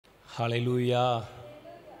ஹல்லேலூயா.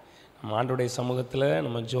 நம்ம ஆண்டவருடைய சமூகத்தில்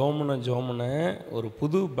நம்ம ஜோமுன ஒரு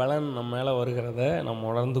புது பலன் நம்ம மேலே வருகிறத நம்ம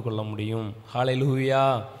உணர்ந்து கொள்ள முடியும். ஹல்லேலூயா.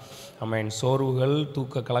 ஆமென். சோர்வுகள்,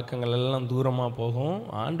 தூக்க கலக்கங்கள் எல்லாம் தூரமாக போகும்.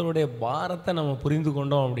 ஆண்டவருடைய பாரத்தை நம்ம புரிந்து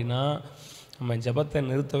கொண்டோம் அப்படின்னா நம்ம ஜெபத்தை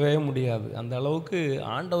நிறுத்தவே முடியாது. அந்த அளவுக்கு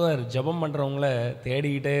ஆண்டவர் ஜெபம் பண்ணுறவங்கள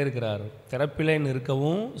தேடிக்கிட்டே இருக்கிறார். திறப்பிலே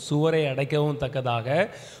நிற்கவும் சுவரை அடைக்கவும் தக்கதாக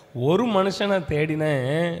ஒரு மனுஷனை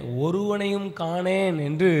தேடினேன், ஒருவனையும் காணேன்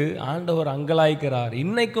என்று ஆண்டவர் அங்கலாய்க்கிறார்.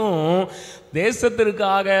 இன்னைக்கும்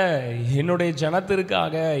தேசத்திற்காக, என்னுடைய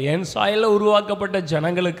ஜனத்திற்காக, என் சாயலில் உருவாக்கப்பட்ட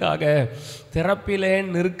ஜனங்களுக்காக திறப்பிலே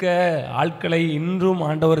நிற்க ஆட்களை இன்றும்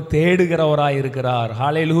ஆண்டவர் தேடுகிறவராய் இருக்கிறார்.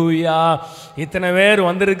 ஹல்லேலூயா. இத்தனை பேர்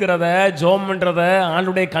வந்திருக்கிறத, ஜெபம் பண்றத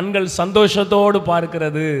ஆண்டவருடைய கண்கள் சந்தோஷத்தோடு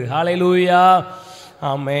பார்க்கிறது. ஹல்லேலூயா.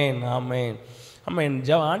 ஆமென், ஆமென், ஆமென்.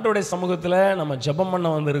 ஆண்டவருடைய சமூகத்தில் நம்ம ஜெபம் பண்ண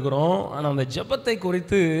வந்திருக்கிறோம். ஆனால் அந்த ஜெபத்தை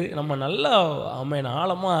குறித்து நம்ம நல்லா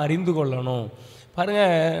ஆழமாக அறிந்து கொள்ளணும்.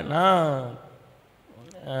 பாருங்கள், நான்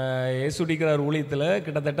இயேசுடிக்கிறார் ஊழியத்தில்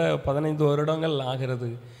கிட்டத்தட்ட 15 வருடங்கள்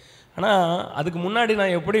ஆகிறது. ஆனால் அதுக்கு முன்னாடி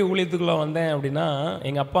நான் எப்படி ஊழியத்துக்குள்ளே வந்தேன் அப்படின்னா,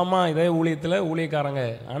 எங்கள் அப்பா அம்மா இதே ஊழியத்தில் ஊழியக்காரங்க.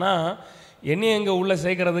 ஆனால் என்னையும் எங்கள் உள்ளே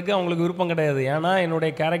சேர்க்கறதுக்கு அவங்களுக்கு விருப்பம் கிடையாது. ஏன்னா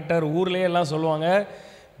என்னுடைய கேரக்டர் ஊர்லேயே எல்லாம் சொல்லுவாங்க,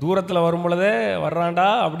 தூரத்தில் வரும் பொழுதே வர்றாண்டா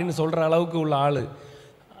அப்படின்னு சொல்கிற அளவுக்கு உள்ள ஆள்.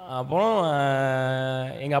 அப்புறம்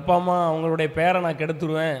எங்கள் அப்பா அம்மா அவங்களுடைய பேரை நான்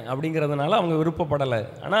கெடுத்துருவேன் அப்படிங்கிறதுனால அவங்க விருப்பப்படலை.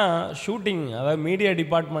 ஆனால் ஷூட்டிங், அதாவது மீடியா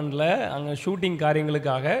டிபார்ட்மெண்ட்டில் அங்கே ஷூட்டிங்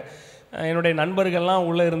காரியங்களுக்காக என்னுடைய நண்பர்கள்லாம்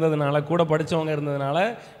உள்ளே இருந்ததுனால, கூட படித்தவங்க இருந்ததுனால,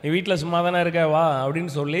 நீ வீட்டில் சும்மா தானே இருக்க வா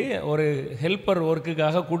அப்படின்னு சொல்லி ஒரு ஹெல்ப்பர்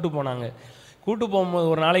ஒர்க்குக்காக கூப்பிட்டு போனாங்க. கூட்டு போகும்போது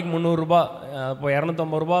ஒரு நாளைக்கு 300 ரூபா, இப்போ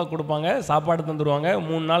 250 ரூபா கொடுப்பாங்க, சாப்பாடு தந்துடுவாங்க.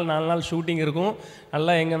 3 நாள் 4 நாள் ஷூட்டிங் இருக்கும்.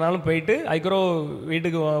 நல்லா எங்கேனாலும் போயிட்டு அதுக்கப்புறம்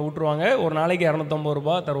வீட்டுக்கு விட்டுருவாங்க. ஒரு நாளைக்கு 250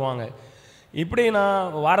 ரூபா தருவாங்க. இப்படி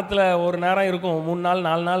நான் வாரத்தில் ஒரு நேரம் இருக்கும், 3 நாள்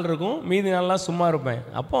 4 நாள் இருக்கும், மீதி நாள்லாம் சும்மா இருப்பேன்.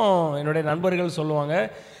 அப்போ என்னுடைய நண்பர்கள் சொல்லுவாங்க,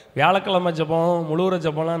 வியாழக்கிழமை ஜெபம், முழுவர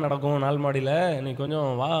ஜெபம்லாம் நடக்கும் நாள் மாடியில், நீ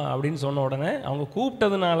கொஞ்சம் வா அப்படின்னு சொன்ன உடனே அவங்க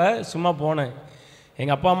கூப்பிட்டதுனால சும்மா போனேன்.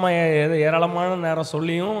 எங்கள் அப்பா அம்மா ஏராளமான நேரம்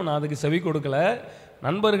சொல்லியும் நான் அதுக்கு செவி கொடுக்கல.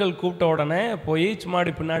 நண்பர்கள் கூப்பிட்ட உடனே போய்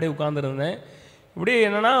சும்மாடி பின்னாடி உட்காந்துருந்தேன். இப்படி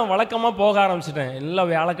என்னென்னா வழக்கமாக போக ஆரம்பிச்சிட்டேன். எல்லாம்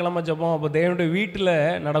வியாழக்கிழமை ஜெபம் அப்போ தேவனுடைய வீட்டில்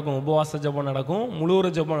நடக்கும், உபவாச ஜெபம் நடக்கும், முழுவர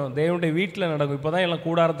ஜெபம் தேவனுடைய வீட்டில் நடக்கும். இப்போ தான் எல்லாம்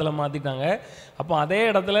கூடாரத்தில் மாற்றிட்டாங்க. அப்போ அதே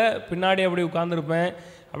இடத்துல பின்னாடி அப்படி உட்காந்துருப்பேன்.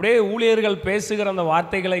 அப்படியே ஊழியர்கள் பேசுகிற அந்த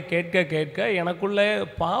வார்த்தைகளை கேட்க கேட்க எனக்குள்ளே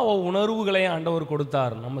பாவ உணர்வுகளை ஆண்டவர்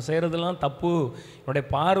கொடுத்தார். நம்ம செய்கிறதெல்லாம் தப்பு, என்னுடைய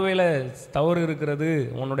பார்வையில் தவறு இருக்கிறது,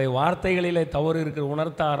 உன்னுடைய வார்த்தைகளிலே தவறு இருக்கிற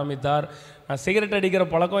உணர்த்த ஆரம்பித்தார். நான் சிகரெட் அடிக்கிற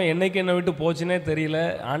பழக்கம் என்னைக்கு என்னை விட்டு போச்சுன்னே தெரியல.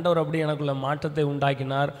 ஆண்டவர் அப்படி எனக்குள்ள மாற்றத்தை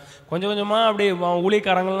உண்டாக்கினார். கொஞ்சம் கொஞ்சமாக அப்படி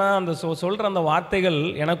ஊழியக்காரங்கள்லாம் அந்த சொல்கிற அந்த வார்த்தைகள்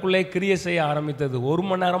எனக்குள்ளே கிரியை செய்ய ஆரம்பித்தது. 1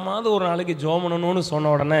 மணி நேரமாவது ஒரு நாளைக்கு ஜெபம் பண்ணணும்னு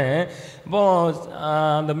சொன்ன உடனே இப்போ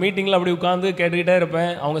அந்த மீட்டிங்கில் அப்படி உட்காந்து கேட்டுக்கிட்டே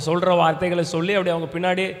இருப்பேன். அவங்க சொல்கிற வார்த்தைகளை சொல்லி அப்படி அவங்க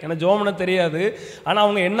பின்னாடி, எனக்கு ஜெபம் பண்ண தெரியாது, ஆனால்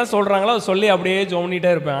அவங்க என்ன சொல்கிறாங்களோ அதை சொல்லி அப்படியே ஜெபம்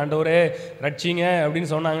பண்ணிகிட்டே இருப்பேன். ஆண்டவரே ரட்சிங்க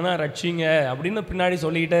அப்படின்னு சொன்னாங்கன்னா ரட்சிங்க அப்படின்னு பின்னாடி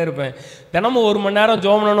சொல்லிக்கிட்டே இருப்பேன். தினமும் 1 மணி நேரம்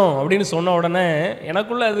ஜெபம் பண்ணணும் அப்படின்னு சொன்ன உடனே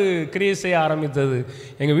எனக்குள்ளே அது கிரியை செய்ய ஆரம்பித்தது.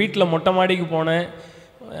 எங்கள் வீட்டில் மொட்டை மாடிக்கு போனேன்.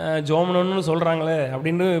 ஜெபம்னு சொல்கிறாங்களே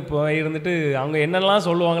அப்படின்னு இப்போ இருந்துட்டு அவங்க என்னெல்லாம்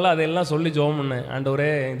சொல்லுவாங்களோ அதையெல்லாம் சொல்லி ஜெபம் பண்ணேன்.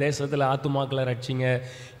 ஆண்டவரே தேசத்தில் ஆத்துமாக்களை ரட்சிங்க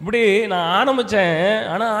இப்படி நான் ஆரம்பித்தேன்.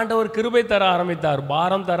 ஆனால் ஆண்டவர் கிருபை தர ஆரம்பித்தார்,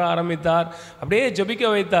 பாரம் தர ஆரம்பித்தார், அப்படியே ஜெபிக்க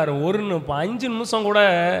வைத்தார். 5 நிமிஷம் கூட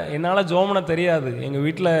என்னால் ஜெபம் பண்ண தெரியாது. எங்கள்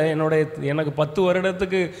வீட்டில் எனக்கு 10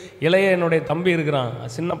 வருடத்துக்கு இளைய என்னுடைய தம்பி இருக்கிறான்.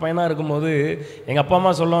 சின்ன பையனாக இருக்கும்போது எங்கள்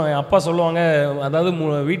அப்பா சொல்லுவாங்க, அதாவது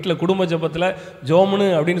வீட்டில் குடும்ப ஜெபத்தில் ஜெபம்னு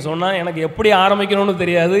அப்படின்னு சொன்னால் எனக்கு எப்படி ஆரம்பிக்கணும்னு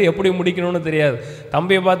தெரியாது, எப்படி முடிக்கணும்னு தெரியாது.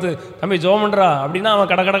 தம்பியை பார்த்து, தம்பி ஜெபம் பண்ணுறா அப்படின்னா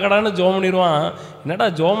அவன் கடன்னு ஜெபம் பண்ணிடுவான். என்னடா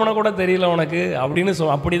ஜெபம் பண்ண கூட தெரியல உனக்கு அப்படின்னு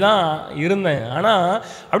அப்படி தான் இருந்தேன். ஆனால்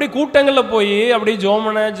அப்படியே கூட்டங்களில் போய் அப்படியே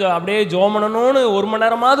ஜெபம் பண்ணணும்னு 1 மணி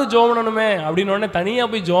நேரமாவது ஜெபம் பண்ணணுமே அப்படின்னு உடனே தனியாக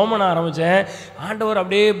போய் ஜெபம் பண்ண ஆரம்பித்தேன். ஆண்டவர்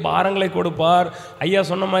அப்படியே பாரங்களை கொடுப்பார். ஐயா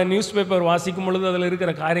சொன்ன மாதிரி நியூஸ் பேப்பர் வாசிக்கும் பொழுது அதில்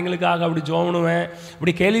இருக்கிற காரியங்களுக்காக அப்படி ஜெபம் பண்ணுவேன்,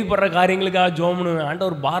 அப்படி கேள்விப்படுற காரியங்களுக்காக ஜெபம் பண்ணுவேன்.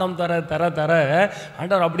 ஆண்டவர் பாரம் தர தர தர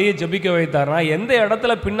ஆண்டவர் அப்படியே ஜெபிக்க வைத்தார். நான் எந்த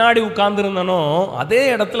இடத்துல பின்னாடி உட்கார்ந்துருந்தனோ அதே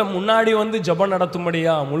இடத்துல முன்னாடி வந்து ஜெபம்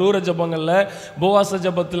நடத்தும்படியா, முழுவர ஜெபங்களில் உபவாச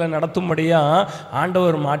ஜெபத்தில் நடத்தும்படியா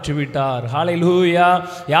ஆண்டவர் மாற்றிவிட்டார். ஹல்லேலூயா.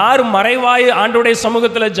 யார் மறைவாய் ஆண்டவருடைய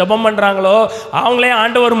சமூகத்தில் ஜெபம் பண்றாங்களோ அவங்களே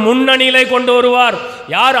ஆண்டவர் முன்னணியிலே கொண்டு வருவார்.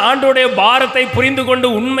 யார் ஆண்டவருடைய பாரத்தை புரிந்து கொண்டு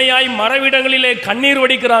உண்மையாய் மறைவிடங்களிலே கண்ணீர்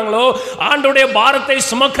வடிக்கிறாங்களோ, ஆண்டவருடைய பாரத்தை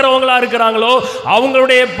சுமக்கிறவங்களா இருக்கிறாங்களோ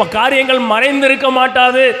அவங்களுடைய காரியங்கள் மறைந்திருக்க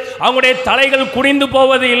மாட்டாது. அவங்களுடைய தலைகள் குனிந்து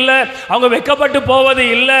போவது இல்லை, அவங்க வெக்கப்பட்டு போவது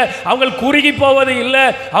இல்லை, அவங்க குறுகி போவது இல்லை.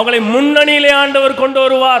 அவங்களை முன்னணியிலே ஆண்டவர் கொண்டு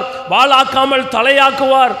வருவார். வாளாக்காமல்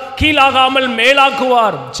தலையாக்குவார், கீழாகாமல் மேலாக்குவார்.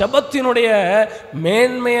 செய்வார். ஜெபத்தினுடைய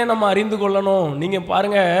மேன்மையை நம்ம அறிந்து கொள்ளணும். நீங்கள்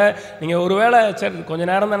பாருங்கள், நீங்கள் ஒருவேளை சரி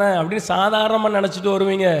கொஞ்சம் நேரம் தானே அப்படின்னு சாதாரணமாக நினச்சிட்டு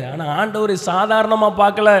வருவீங்க. ஆனால் ஆண்டவர் சாதாரணமாக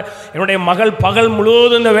பார்க்கல. என்னுடைய மகள் பகல்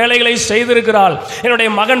முழுவதும் இந்த வேலைகளை செய்திருக்கிறாள். என்னுடைய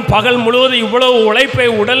மகன் பகல் முழுவதும் இவ்வளவு உழைப்பை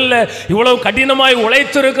உடலில் இவ்வளவு கடினமாய்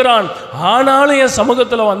உழைத்திருக்கிறான். ஆனாலும் என்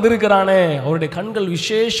சமூகத்தில் வந்திருக்கிறானே, அவருடைய கண்கள்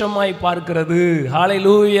விசேஷமாய் பார்க்கிறது.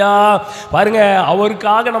 ஹல்லேலூயா. பாருங்க,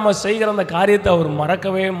 அவருக்காக நம்ம செய்கிற அந்த காரியத்தை அவர்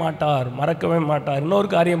மறக்கவே மாட்டார். இன்னொரு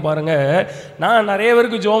காரியம் பாருங்க, நான் நிறைய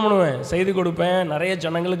பேருக்கு ஜெபம் பண்ணுவேன், செய்தி கொடுப்பேன், நிறைய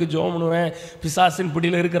ஜனங்களுக்கு ஜெபம் பண்ணுவேன். பிசாசின்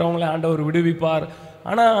பிடியில் இருக்கிறவங்களை ஆண்டவர் விடுவிப்பார்.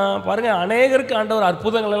 ஆனால் பாருங்க, அநேகருக்கு ஆண்டவர்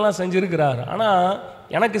அற்புதங்கள் எல்லாம் செஞ்சிருக்கிறார். ஆனால்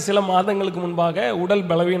எனக்கு சில மாதங்களுக்கு முன்பாக உடல்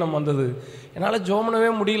பலவீனம் வந்தது. என்னால் ஜெபம்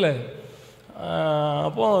பண்ணவே முடியல.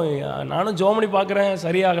 அப்போது நானும் ஜெபம் பண்ணி பார்க்குறேன்,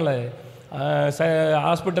 சரியாகலை.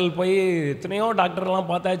 ஹாஸ்பிட்டல் போய் எத்தனையோ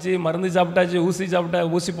டாக்டர்லாம் பார்த்தாச்சு, மருந்து சாப்பிட்டாச்சு,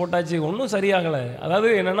 ஊசி போட்டாச்சு, ஒன்றும் சரியாகலை. அதாவது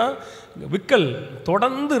என்னென்னா, விக்கல்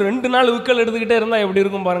தொடர்ந்து 2 நாள் விக்கல் எடுத்துக்கிட்டே இருந்தால் எப்படி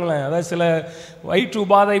இருக்கும் பாருங்களேன். அதாவது சில வயிற்று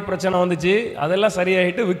உபாதை பிரச்சனை வந்துச்சு, அதெல்லாம்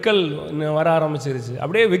சரியாகிட்டு விக்கல் வர ஆரம்பிச்சிருச்சு.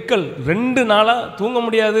 அப்படியே விக்கல் 2 நாளாக தூங்க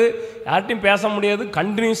முடியாது, யார்ட்டையும் பேச முடியாது,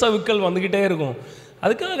 கண்டினியூஸாக விக்கல் வந்துக்கிட்டே இருக்கும்.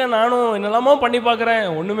 அதுக்காக நானும் என்னெல்லாமோ பண்ணி பார்க்குறேன்,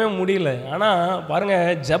 ஒன்றுமே முடியல. ஆனால்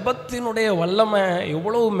பாருங்கள், ஜெபத்தினுடைய வல்லமை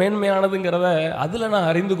எவ்வளோ மேன்மையானதுங்கிறத அதில் நான்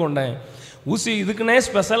அறிந்து கொண்டேன். ஊசி இதுக்குன்னே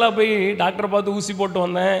ஸ்பெஷலாக போய் டாக்டரை பார்த்து ஊசி போட்டு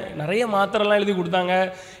வந்தேன். நிறைய மாத்திரைலாம் எழுதி கொடுத்தாங்க.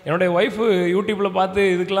 என்னுடைய ஒய்ஃபு யூடியூப்பில் பார்த்து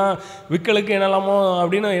இதுக்கெலாம் விக்கலுக்கு என்னெல்லாமோ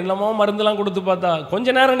அப்படின்னு என்னமோ மருந்துலாம் கொடுத்து பார்த்தா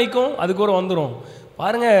கொஞ்ச நேரம் நிற்கும், அதுக்கு ஒரு வந்துடும்.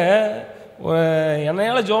 பாருங்கள்,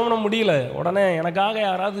 என்னையால் ஜெபம் பண்ண முடியல. உடனே எனக்காக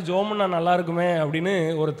யாராவது ஜெபம் பண்ணா நல்லா இருக்குமே அப்படின்னு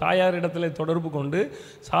ஒரு தாயார் இடத்துல தொடர்பு கொண்டு,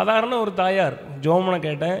 சாதாரண ஒரு தாயார் ஜெபம் பண்ண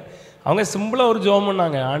கேட்டேன். அவங்க சிம்பிளாக ஒரு ஜெபம்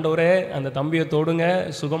பண்ணாங்க, ஆண்டவரே அந்த தம்பியை தொடுங்க,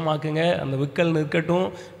 சுகமாக்குங்க, அந்த விக்கல் நிற்கட்டும்,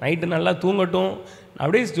 நைட்டு நல்லா தூங்கட்டும்.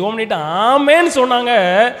 அப்படியே ஜெபம் பண்ணிட்டு ஆமேன்னு சொன்னாங்க.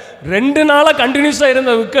 2 நாளாக கண்டினியூஸாக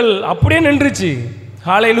இருந்த விக்கல் அப்படியே நின்றுச்சு.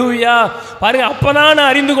 ஹல்லேலூயா. பாருங்க, அப்பதான்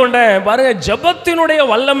நான் அறிந்து கொண்டேன். பாருங்க, ஜெபத்தினுடைய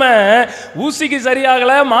வல்லமை ஊசிக்கு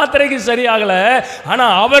சரியாகல, மாத்திரைக்கு சரியாகல, ஆனா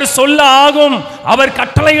அவர் சொல்ல ஆகும், அவர்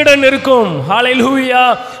கட்டளையுடன் இருக்கும். ஹல்லேலூயா.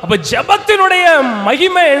 அப்ப ஜெபத்தினுடைய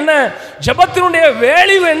மகிமை என்ன, ஜெபத்தினுடைய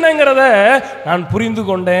வேல்யூ என்னங்கிறத நான் புரிந்து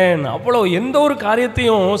கொண்டேன். அவ்வளோ எந்த ஒரு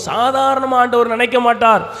காரியத்தையும் சாதாரணமாக ஆண்டவர் நினைக்க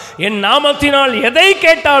மாட்டார். என் நாமத்தினால் எதை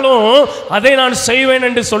கேட்டாலும் அதை நான் செய்வேன்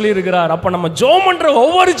என்று சொல்லியிருக்கிறார். அப்ப நம்ம ஜெபம் பண்ற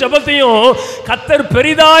ஒவ்வொரு ஜெபத்தையும் கர்த்தர்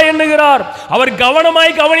பெரிதா எண்ணுகிறார். அவர்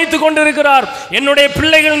கவனமாய் கவனித்துக் கொண்டிருக்கிறார். என்னுடைய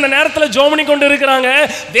பிள்ளைகள் இந்த நேரத்தில் ஜெபம் பண்ணி கொண்டு இருக்கிறாங்க,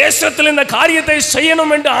 தேசத்தில் இந்த காரியத்தை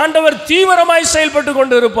செய்யணும் என்று ஆண்டவர் தீவிரமாய் செயல்பட்டு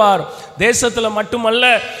கொண்டு இருப்பார். தேசத்தில் மட்டுமல்ல,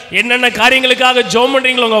 என்னென்ன காரியங்களுக்காக ஜெபம்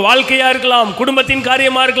பண்றீங்களோ, உங்க வாழ்க்கையா இருக்கலாம், குடும்பத்தின்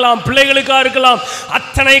காரியமா இருக்கலாம், பிள்ளைகளுக்கா இருக்கலாம்,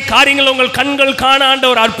 அத்தனை காரியங்கள் உங்கள் கண்கள் காண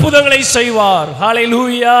ஆண்டவர் அற்புதங்களை செய்வார்.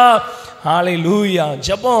 ஹல்லேலூயா, ஹல்லேலூயா.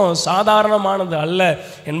 ஜெபம் சாதாரணமானது அல்ல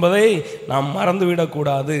என்பதை நாம்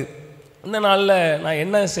மறந்துவிடக்கூடாது. இந்த நாளில் நான்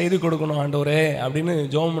என்ன செய்து கொடுக்கணும் ஆண்டவரே அப்படின்னு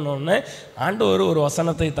ஜெபம் பண்ணோடனே ஆண்டவர் ஒரு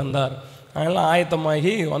வசனத்தை தந்தார். அதெல்லாம்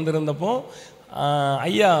ஆயத்தமாகி வந்திருந்தப்போ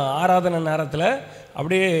ஐயா ஆராதனை நேரத்தில்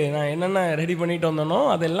அப்படியே நான் என்னென்ன ரெடி பண்ணிட்டு வந்தேனோ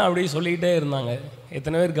அதெல்லாம் அப்படியே சொல்லிக்கிட்டே இருந்தாங்க.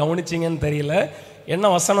 எத்தனை பேர் கவனிச்சிங்கன்னு தெரியல. என்ன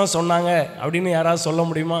வசனம் சொன்னாங்க அப்படின்னு யாராவது சொல்ல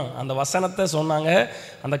முடியுமா? அந்த வசனத்தை சொன்னாங்க,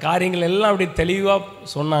 அந்த காரியங்கள் எல்லாம் அப்படி தெளிவாக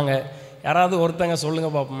சொன்னாங்க. யாராவது ஒருத்தங்க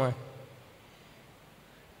சொல்லுங்கள் பார்ப்போமா.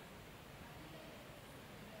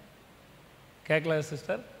 கேட்கல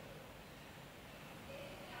சிஸ்டர்?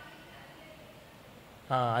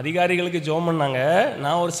 அதிகாரிகளுக்கு ஜெபம் பண்ணாங்க.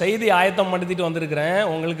 நான் ஒரு செய்தி ஆயத்தம் படுத்திட்டு வந்திருக்கிறேன்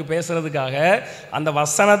உங்களுக்கு பேசுகிறதுக்காக. அந்த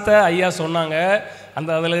வசனத்தை ஐயா சொன்னாங்க, அந்த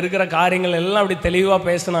அதில் இருக்கிற காரியங்கள் எல்லாம் அப்படி தெளிவாக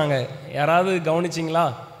பேசுனாங்க. யாராவது கவனிச்சிங்களா?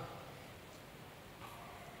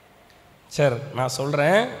 சரி, நான்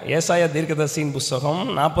சொல்கிறேன். ஏசாயா தீர்க்கதரிசியின் புஸ்தகம்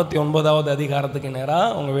 49வது அதிகாரத்துக்கு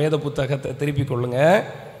நேராக உங்கள் வேத புத்தகத்தை திருப்பிக் கொள்ளுங்கள்.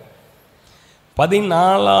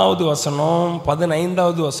 14வது வசனம்,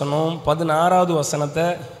 15வது வசனம், 16வது வசனத்தை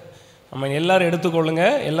நம்ம எல்லோரும் எடுத்துக்கொள்ளுங்க.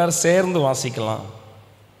 எல்லோரும் சேர்ந்து வாசிக்கலாம்,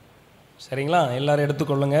 சரிங்களா? எல்லோரும்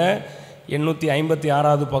எடுத்துக்கொள்ளுங்க.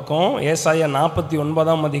 856வது பக்கம், ஏசாயா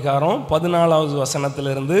 49ஆம் அதிகாரம் 14வது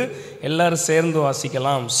வசனத்திலிருந்து எல்லோரும் சேர்ந்து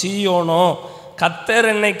வாசிக்கலாம். சீயோனோ, கர்த்தர்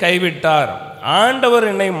என்னை கைவிட்டார், ஆண்டவர்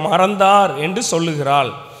என்னை மறந்தார் என்று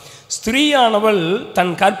சொல்லுகிறாள். ஸ்திரீயானவள்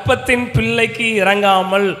தன் கற்பத்தின் பிள்ளைக்கு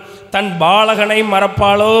இறங்காமல் தன் பாலகனை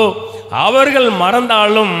மறப்பாளோ? அவர்கள்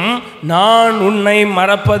மறந்தாலும் நான் உன்னை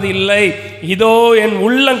மறப்பதில்லை. இதோ என்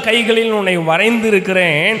உள்ளங்கைகளில் உன்னை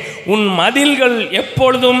வரைந்திருக்கிறேன், உன் மதில்கள்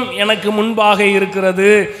எப்பொழுதும் எனக்கு முன்பாக இருக்கிறது.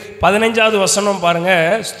 15வது வசனம் பாருங்க.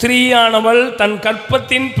 ஸ்திரீயானவள் தன்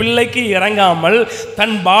கற்பத்தின் பிள்ளைக்கு இறங்காமல்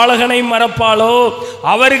தன் பாலகனை மறப்பாளோ?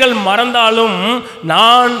 அவர்கள் மறந்தாலும்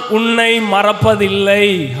நான் உன்னை மறப்பதில்லை.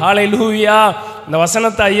 ஹல்லேலூயா. இந்த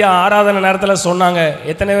வசனத்தை ஐயா ஆராதனை நேரத்தில் சொன்னாங்க.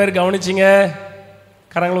 எத்தனை பேர் கவனிச்சிங்க?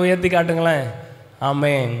 கரங்களை உயர்த்தி காட்டுங்களேன்.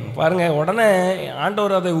 ஆமென். பாருங்க, உடனே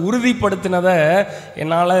ஆண்டவர் அதை உறுதிப்படுத்தினதை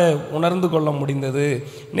என்னால் உணர்ந்து கொள்ள முடிந்தது.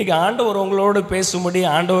 இன்னைக்கு ஆண்டவர் உங்களோடு பேசும்படி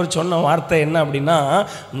ஆண்டவர் சொன்ன வார்த்தை என்ன அப்படின்னா,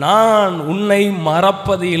 நான் உன்னை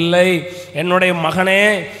மறப்பது இல்லை. என்னுடைய மகனே,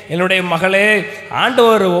 என்னுடைய மகளே,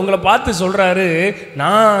 ஆண்டவர் உங்களை பார்த்து சொல்றாரு,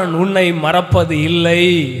 நான் உன்னை மறப்பது இல்லை.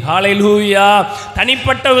 ஹல்லேலூயா.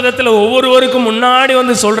 தனிப்பட்ட விதத்தில் ஒவ்வொருவருக்கும் முன்னாடி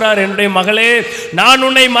வந்து சொல்றாரு, என்னுடைய மகளே நான்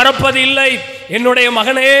உன்னை மறப்பது இல்லை, என்னுடைய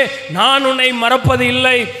மகனே நான் உன்னை மறப்பது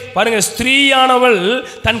இல்லை. பாருங்க, ஸ்திரீயானவள்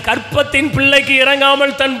தன் கற்பத்தின் பிள்ளைக்கு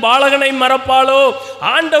இறங்காமல் தன் பாலகனை மறப்பாளோ?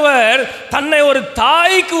 ஆண்டவர் தன்னை ஒரு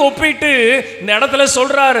தாய்க்கு ஒப்பிட்டு இந்த இடத்துல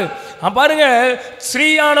சொல்றாரு. பாருங்க,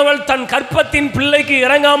 ஸ்திரீயானவள் தன் கற்பத்தின் பிள்ளைக்கு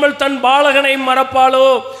இறங்காமல் தன் பாலகனை மறப்பாளோ?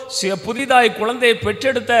 புதிதாய் குழந்தையை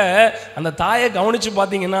பெற்றெடுத்த அந்த தாயை கவனிச்சு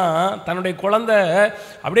பார்த்தீங்கன்னா, தன்னுடைய குழந்தை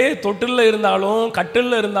அப்படியே தொட்டிலில் இருந்தாலும்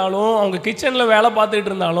கட்டிலில் இருந்தாலும் அவங்க கிச்சனில் வேலை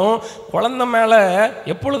பார்த்துக்கிட்டு இருந்தாலும் குழந்தை மேலே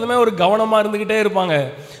எப்பொழுதுமே ஒரு கவனமாக இருந்துக்கிட்டே இருப்பாங்க.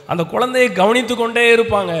 அந்த குழந்தையை கவனித்து கொண்டே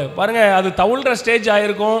இருப்பாங்க. பாருங்க, அது தவுள்ற ஸ்டேஜ்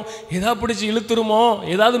ஆகிருக்கும், ஏதாவது பிடிச்சி இழுத்துருமோ,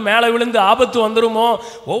 ஏதாவது மேலே விழுந்து ஆபத்து வந்துருமோ,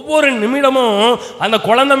 ஒவ்வொரு நிமிடமும் அந்த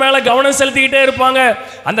குழந்தை மேலே கவனம் செலுத்திக்கிட்டே இருப்பாங்க.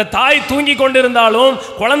 அந்த தாய் தூங்கி கொண்டிருந்தாலும்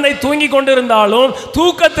குழந்தை தூங்கி கொண்டிருந்தாலும்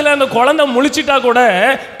தூக்கத்தில் அந்த குழந்தை முழிச்சிட்டா கூட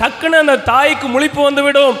டக்குன்னு அந்த தாய்க்கு முழிப்பு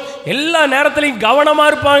வந்துவிடும். எல்லா நேரத்திலையும் கவனமாக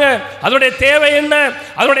இருப்பாங்க. அதோடைய தேவை என்ன,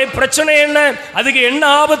 அதோடைய பிரச்சனை என்ன, அதுக்கு என்ன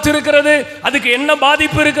ஆபத்து இருக்கிறது, அதுக்கு என்ன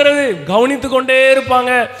பாதிப்பு இருக்கிறது, கவனித்து கொண்டே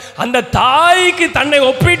இருப்பாங்க. அந்த தாய்க்கு தன்னை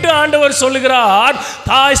ஒப்பிட்டு ஆண்டவர் சொல்லுகிறார்,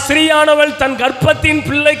 தாய் ஸ்திரீயானவள் தன் கர்ப்பத்தின்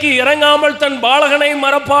பிள்ளைக்கு இறங்காமல் தன் பாலகனை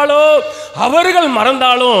மறப்பாளோ? அவர்கள்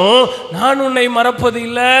மறந்தாலும் நான் உன்னை மறப்பது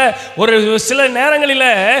இல்லை. ஒரு சில நேரங்களில்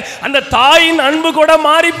அந்த தாயின் அன்பு கூட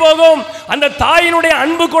மாறி போகும், அந்த தாயினுடைய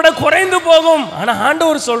அன்பு கூட குறைந்து போகும். ஆனா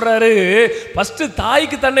ஆண்டவர் சொல்றாரு, ஃபர்ஸ்ட்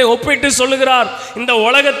தாய்க்கு தன்னை ஒப்பிட்டு சொல்லுகிறார். இந்த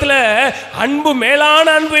உலகத்துல அன்பு, மேலான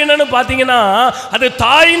அன்பு என்னன்னு பாத்தீங்கன்னா, அது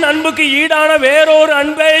தாயின் அன்புக்கு ஈடான வேறொரு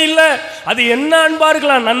அன்பே இல்லை. அது என்ன அன்பா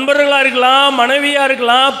இருக்கலாம், நண்பர்களா இருக்கலாம், மனைவியா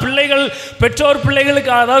இருக்கலாம், பிள்ளைகள் பெற்றோர்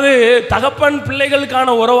பிள்ளைகளுக்கு, அதாவது தகப்பன்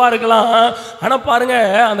பிள்ளைகளுக்கான உறவா இருக்கலாம். ஆனா பாருங்க,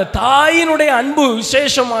 அந்த தாயினுடைய அன்பு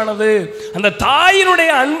விசேஷமானது. அந்த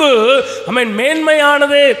தாயினுடைய அன்பு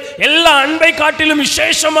மேன்மையானது. எல்லா அன்பை காட்டிலும்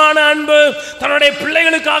விசேஷமான அன்பு. தன்னுடைய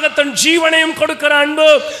பிள்ளைகளுக்காக தன் ஜீவனையும் கொடுக்கிற அன்பு,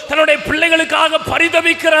 தன்னுடைய பிள்ளைகளுக்காக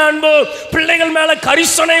பரிதபிக்கிற அன்பு, பிள்ளைகள் மேல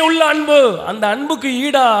கரிசனை உள்ள அன்பு. அந்த அன்புக்கு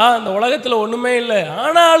ஈடா அந்த உலகத்துல ஒண்ணுமே இல்லை.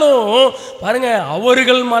 ஆனாலும் பாருங்க,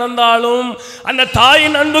 அவர்கள் மறந்தாலும் அந்த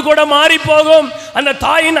தாயின் அன்பு கூட மாறி போகும், அந்த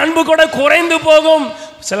தாயின் அன்பு கூட குறைந்து போகும்.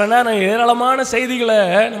 சில நேரம் ஏராளமான செய்திகளை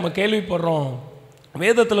நம்ம கேள்விப்படுறோம்.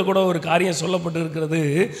 வேதத்தில் கூட ஒரு காரியம் சொல்லப்பட்டு இருக்கிறது,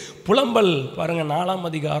 புலம்பல். பாருங்க, 4ஆம்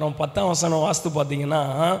அதிகாரம் 10ஆம் வசனம் வாஸ்து பார்த்தீங்கன்னா,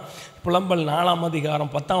 புலம்பல் 4ஆம்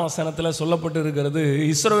அதிகாரம் 10ஆம் வசனத்தில் சொல்லப்பட்டு இருக்கிறது,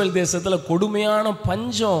 இஸ்ரவேல் தேசத்தில் கொடுமையான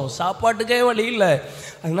பஞ்சம், சாப்பாட்டுக்கே வழி இல்லை.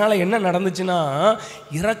 அதனால என்ன நடந்துச்சுன்னா,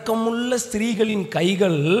 இரக்கமுள்ள ஸ்திரீகளின்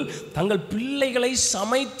கைகள் தங்கள் பிள்ளைகளை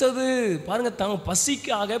சமைத்தது. பாருங்க, தங்க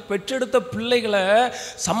பசிக்காக பெற்றெடுத்த பிள்ளைகளை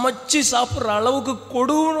சமைச்சு சாப்பிட்ற அளவுக்கு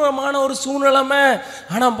கொடூரமான ஒரு சூழ்நிலைமை.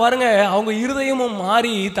 ஆனால் பாருங்க, அவங்க இருதயமும்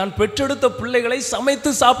மாறி தான் பெற்றெடுத்த பிள்ளைகளை சமைத்து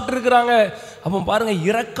சாப்பிட்டு இருக்கிறாங்க. அப்போ பாருங்க,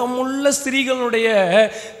 இரக்கமுள்ள ஸ்திரீகளுடைய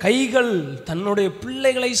கைகள் தன்னுடைய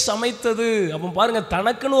பிள்ளைகளை சமைத்தது. அப்போ பாருங்க,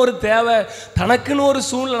 தனக்குன்னு ஒரு தேவை, தனக்குன்னு ஒரு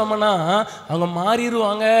சூழ்நிலைனா அவங்க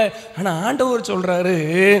மாறிடுவாங்க. ஆனா ஆண்டவர் சொல்றாரு,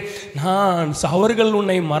 அவர்கள்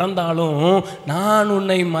உன்னை மறந்தாலும் நான்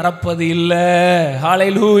உன்னை மறப்பது இல்லை.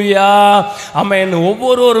 ஹல்லேலூயா, ஆமென்.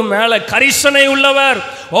 ஒவ்வொரு மேல கரிசனை உள்ளவர்,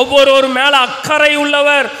 ஒவ்வொரு மேல அக்கறை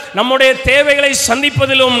உள்ளவர். நம்முடைய தேவைகளை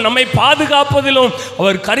சந்திப்பதிலும் நம்மை பாதுகாப்பதிலும்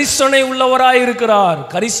அவர் கரிசனை உள்ளவராயிருக்கிறார்,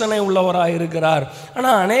 கரிசனை உள்ளவராயிருக்கிறார். ஆனா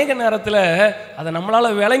அநேக நேரத்தில் அதை நம்மளால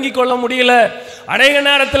விளங்கி கொள்ள முடியல, அநேக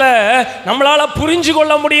நேரத்தில் நம்மளால புரிஞ்சு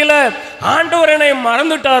கொள்ள முடியல. ஆண்டவர் என்னை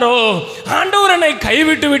மறந்துட்டாரோ, ஆண்டவர் என்னை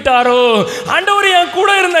கைவிட்டு விட்டாரோ, ஆண்டவர் என் கூட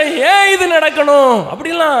இருந்த ஏன் இது நடக்கணும்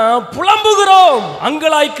அப்படிலாம் புலம்புகிறோம்,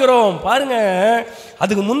 அங்கலாய்க்கிறோம். பாருங்க,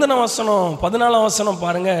 அதுக்கு முந்தின வசனம் 14ஆம் வசனம்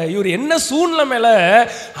பாருங்க, இவர் என்ன சூழ்நிலையில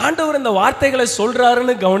ஆண்டவர் இந்த வார்த்தைகளை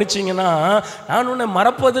சொல்றாருன்னு கவனிச்சீங்கன்னா, நான் உன்னை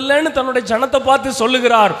மறப்பதில்லைன்னு தன்னுடைய ஜனத்தை பார்த்து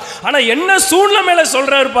சொல்லுகிறார். ஆனா என்ன சூழ்நிலையில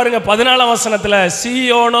சொல்றாரு பாருங்க, 14ஆம் வசனத்துல,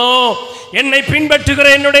 சீயோனோ என்னை பின்பற்றுகிற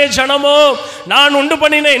என்னுடைய ஜனமோ, நான் உண்டு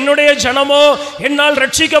பண்ணின என்னுடைய ஜனமோ, என்னால்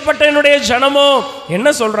ரட்சிக்கப்பட்ட என்னுடைய ஜனமோ, என்ன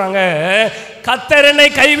சொல்றாங்க, கர்த்தர் என்னை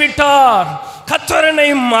கைவிட்டார், கர்த்தர் என்னை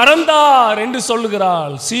மறந்தார் என்று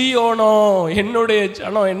சொல்லுகிறாள். சீயோனோ என்னுடைய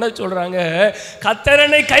ஜனம் என்ன சொல்றாங்க, கர்த்தர்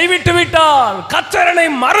என்னை கைவிட்டு விட்டார், கர்த்தர் என்னை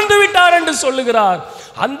மறந்து விட்டார் விட்டார் என்று சொல்லுகிறார்.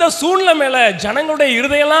 அந்த சூழ்நிலையில ஜனங்களுடைய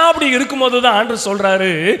இருதயெல்லாம் அப்படி இருக்கும்போது தான் ஆண்டவர் சொல்றாரு,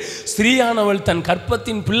 ஸ்திரீயானவள் தன்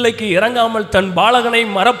கற்பத்தின் பிள்ளைக்கு இறங்காமல் தன் பாலகனை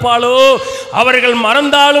மறப்பாளோ? அவர்கள்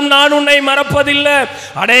மறந்தாலும் நான் உன்னை மறப்பதில்லை.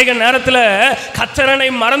 அநேக நேரத்தில் கர்த்தரனை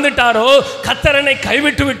மறந்துட்டாரோ, கர்த்தரனை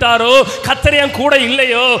கைவிட்டு விட்டாரோ, கர்த்தர் என் கூட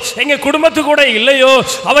இல்லையோ, எங்க குடும்பத்து கூட இல்லையோ,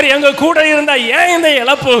 அவர் எங்க கூட இருந்தா ஏன் இந்த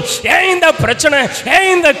இழப்பு, ஏன் இந்த பிரச்சனை, ஏன்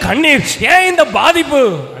இந்த கண்ணீர், ஏன் இந்த பாதிப்பு?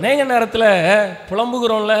 அநேக நேரத்தில்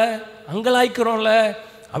புலம்புகிறோம்ல, அங்கலாய்க்கிறோம்ல.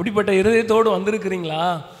 அப்படிப்பட்ட இருதயத்தோடு வந்திருக்கிறீங்களா?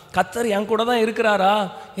 கர்த்தர் என் கூட தான் இருக்கிறாரா?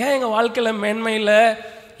 ஏன் எங்கள் வாழ்க்கையில் மேன்மை இல்லை?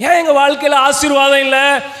 ஏன் எங்கள் வாழ்க்கையில் ஆசீர்வாதம் இல்லை?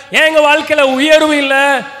 ஏன் எங்கள் வாழ்க்கையில் உயர்வு இல்லை?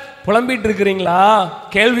 புலம்பிட்டு இருக்கிறீங்களா?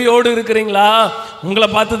 கேள்வியோடு இருக்கிறீங்களா? உங்களை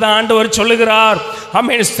பார்த்து தான் ஆண்டவர் சொல்லுகிறார்,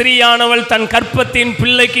 ஆமென், ஸ்திரீயானவள் தன் கற்பத்தின்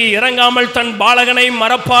பிள்ளைக்கு இறங்காமல் தன் பாலகனை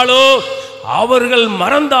மறப்பாளோ? அவர்கள்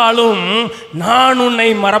மறந்தாலும் நான் உன்னை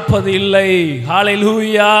மறப்பது இல்லை.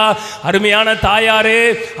 ஹல்லேலூயா. அருமையான தாயாரே,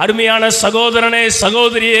 அருமையான சகோதரனே,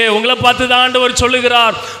 சகோதரியே, உங்களை பார்த்து தான் ஆண்டவர்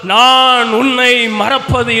சொல்லுகிறார், நான் உன்னை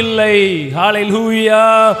மறப்பது இல்லை. ஹல்லேலூயா.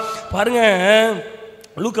 பாருங்க,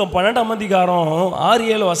 லூக்கா 12ஆம் அதிகாரம்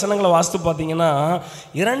 6-7 வசனங்களை வாசித்து பார்த்தீங்கன்னா,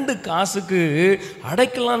 2 காசுக்கு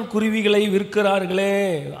அடைக்கலான் குருவிகளை விற்கிறார்களே.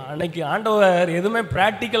 அன்னைக்கு ஆண்டவர் எதுவுமே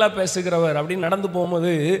ப்ராக்டிக்கலாக பேசுகிறவர். அப்படின்னு நடந்து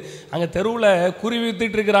போகும்போது அங்கே தெருவில் குருவி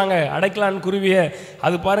வித்துட்டு இருக்கிறாங்க, அடைக்கலான் குருவியை.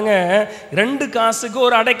 அது பாருங்க, 2 காசுக்கு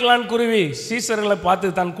ஒரு அடைக்கலான் குருவி. சீசர்களை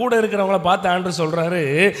பார்த்து, தன் கூட இருக்கிறவங்கள பார்த்து ஆண்டவர் சொல்றாரு,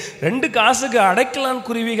 2 காசுக்கு அடைக்கலான்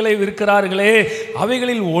குருவிகளை விற்கிறார்களே,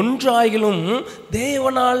 அவைகளில் ஒன்றாயிலும்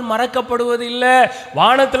தேவனால் மறக்கப்படுவதில்லை.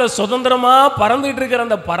 வானத்தில் சுதந்திரமா பறந்துட்டு இருக்கிற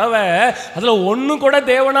அந்த பறவை, அதுல ஒண்ணு கூட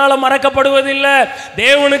தேவனால மறக்கப்படுவதில்லை.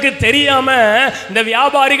 தேவனுக்கு தெரியாம இந்த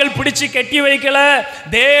வியாபாரிகள் பிடிச்சு கட்டி வைக்கல,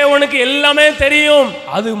 தேவனுக்கு எல்லாமே தெரியும்,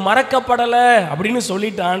 அது மறக்கப்படல அப்படின்னு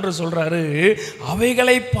சொல்லிட்டு ஆண்டவர் சொல்றாரு,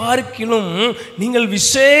 அவைகளை பார்க்கிலும் நீங்கள்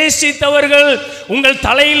விசேஷித்தவர்கள், உங்கள்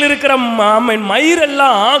தலையில் இருக்கிற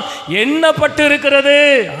மயிரெல்லாம் எண்ணப்பட்டு இருக்கிறது.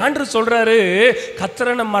 ஆண்டவர் சொல்றாரு,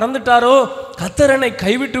 கர்த்தரனை மறந்துட்டாரோ, கர்த்தரனை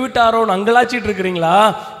கைவிட்டு விட்டாரோ அங்கலாச்சிட்டு இருக்கிறீங்களா?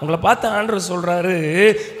 உங்களை பார்த்து ஆண்டவர் சொல்றாரு,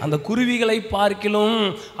 அந்த குருவிகளை பார்க்கிலும்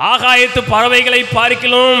ஆகாயத்து பறவைகளை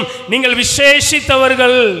பார்க்கிலும் நீங்கள்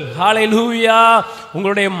விசேஷித்தவர்கள். ஹல்லேலூயா.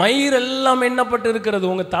 உங்களுடைய மயிர் எல்லாம் எண்ணப்பட்டு இருக்கிறது.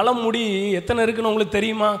 உங்க தலைமுடி எத்தனை இருக்குன்னு உங்களுக்கு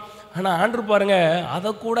தெரியுமா? ஆனால் ஆண்டவர் பாருங்க, அதை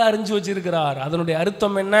கூட அறிஞ்சு வச்சிருக்கிறார். அதனுடைய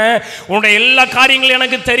அர்த்தம் என்ன? உன்னுடைய எல்லா காரியங்களும்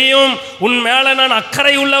எனக்கு தெரியும், உன் மேல நான்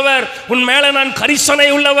அக்கறை உள்ளவர், உன் மேல நான் கரிசனை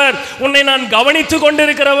உள்ளவர், உன்னை நான் கவனித்து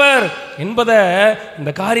கொண்டிருக்கிறவர் என்பதை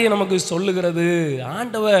இந்த காரியம் நமக்கு சொல்லுகிறது.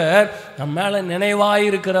 ஆண்டவர் நம் மேல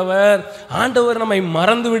நினைவாயிருக்கிறவர். ஆண்டவர் நம்மை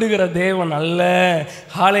மறந்து விடுகிற தேவன் அல்ல.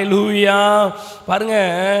 ஹல்லேலூயா. பாருங்க,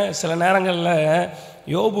 சில நேரங்களில்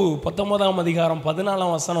யோபு 19ஆம் அதிகாரம்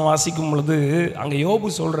 14ஆம் வசனம் வாசிக்கும் பொழுது அங்கே யோபு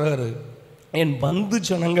சொல்றாரு, என் பந்து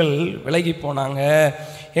ஜனங்கள் விலகி போனாங்க,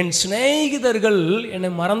 என் சிநேகிதர்கள் என்னை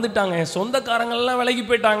மறந்துட்டாங்க, என் சொந்தக்காரங்கள்லாம் விலகி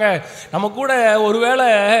போயிட்டாங்க. நம்ம கூட ஒருவேளை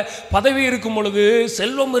பதவி இருக்கும் பொழுது,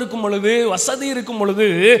 செல்வம் இருக்கும் பொழுது, வசதி இருக்கும் பொழுது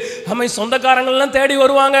நம்மை சொந்தக்காரங்கள்லாம் தேடி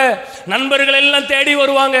வருவாங்க, நண்பர்கள் எல்லாம் தேடி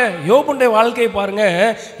வருவாங்க. யோபுடைய வாழ்க்கை பாருங்க,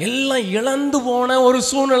 எல்லாம் இழந்து போன ஒரு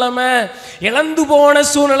சூழ்நிலைமை, இழந்து போன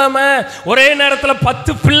சூழ்நிலைமை. ஒரே நேரத்தில்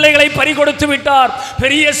 10 பிள்ளைகளை பறிகொடுத்து விட்டார்.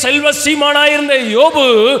 பெரிய செல்வ சீமானாயிருந்த யோபு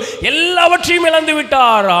எல்லாவற்றையும் இழந்து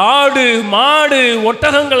விட்டார். ஆடு, மாடு,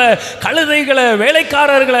 ஒட்டக, கழுதைகளை,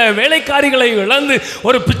 வேலைக்காரர்களை, வேலைக்காரிகளை இழந்து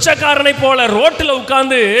ஒரு பிச்சைக்காரனை போல ரோட்டில்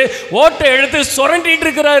உட்கார்ந்து ஓட்டை எடுத்து சுரண்டிட்டு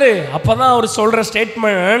இருக்கிறாரு. அப்பதான் அவர் சொல்ற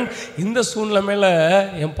ஸ்டேட்மெண்ட், இந்த சூழ்நிலையில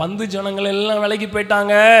என் பந்து ஜனங்கள் எல்லாம் விலகி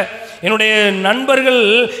போயிட்டாங்க, என்னுடைய நண்பர்கள்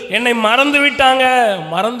என்னை மறந்து விட்டாங்க.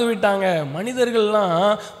 மறந்து விட்டாங்க. மனிதர்கள்லாம்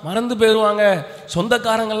மறந்து போயிடுவாங்க,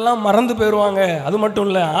 சொந்தக்காரங்கள்லாம் மறந்து போயிடுவாங்க. அது மட்டும்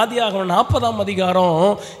இல்லை, ஆதியாகமம் 40ஆம் அதிகாரம்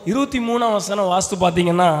 23ஆம் வசனம் வாஸ்து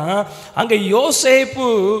பார்த்தீங்கன்னா, அங்கே யோசேப்பு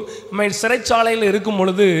சிறைச்சாலையில் இருக்கும்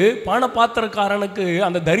பொழுது பானபாத்திரக்காரனுக்கு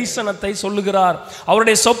அந்த தரிசனத்தை சொல்லுகிறார்,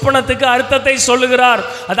 அவருடைய சொப்பனத்துக்கு அர்த்தத்தை சொல்லுகிறார்.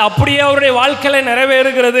 அது அப்படியே அவருடைய வாழ்க்கையில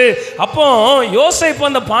நிறைவேறுகிறது. அப்போ யோசேப்பு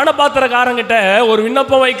அந்த பானபாத்திரக்காரங்கிட்ட ஒரு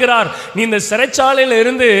விண்ணப்பம் வைக்கிறார், நீ இந்த சிறைச்சாலையில்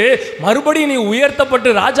இருந்து மறுபடியும் நீ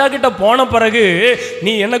உயர்த்தப்பட்டு ராஜா கிட்ட போன பிறகு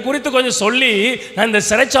நீ என்னை குறித்து கொஞ்சம் சொல்லி நான் இந்த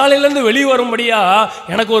சிறைச்சாலையிலிருந்து வெளியே வரும்படியா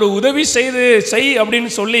எனக்கு ஒரு உதவி செய்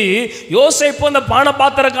அப்படின்னு சொல்லி யோசேப்பு அந்த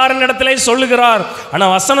பானபாத்திரக்காரன் இடத்திலே சொல்லுகிறார். ஆனா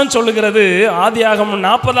வசனம் சொல்லுகிறது, ஆதியாகமம்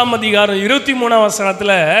 40ஆம் அதிகாரம் 23ஆம்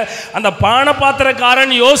வசனத்துல, அந்த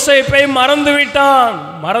பானபாத்திரக்காரன் யோசேப்பை மறந்து விட்டான்.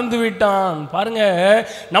 பாருங்க,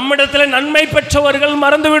 நம்மிடத்துல நன்மை பெற்றவர்கள்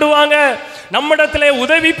மறந்து விடுவாங்க, நம்மிடத்துல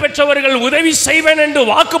உதவி பெற்ற பெற்றவர்கள், உதவி செய்வேன் என்று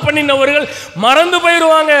வாக்கு பண்ணினவர்கள் மறந்து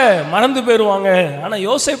போயிடுவாங்க. ஆனா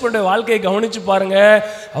யோசேப்புடைய வாழ்க்கையை கவனிச்சு பாருங்க.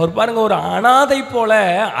 அவர் பாருங்க, ஒரு அனாதை போல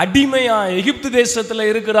அடிமையா எகிப்து தேசத்தில்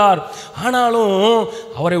இருக்கிறார். ஆனாலும்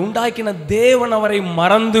அவரை உண்டாக்கின தேவன் அவரை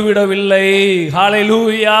மறந்து விடவில்லை.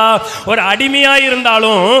 ஹல்லேலூயா. ஒரு அடிமையா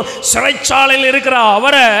இருந்தாலும் சிறைச்சாலையில் இருக்கிற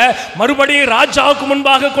அவரை மறுபடியும் ராஜாவுக்கு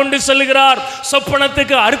முன்பாக கொண்டு செல்கிறார்.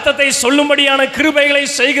 சொப்பனத்துக்கு அர்த்தத்தை சொல்லும்படியான கிருபைகளை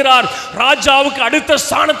செய்கிறார். ராஜாவுக்கு அடுத்த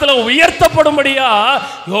ஸ்தானத்தில் உயர்த்தப்படும்படியா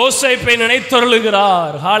யோசேப்பை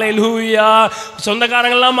நினைத்தருளுகிறார். ஹல்லேலூயா.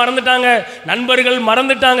 சொந்தக்காரங்கள்லாம் மறந்துட்டாங்க, நண்பர்கள்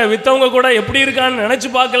மறந்துட்டாங்க, வித்தவங்க கூட எப்படி இருக்கான்னு நினைச்சு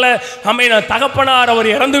பார்க்கல. ஆமென். தகப்பனார் அவர்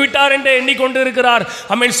இறந்து விட்டார் என்று எண்ணிக்கொண்டு இருக்கிறார்.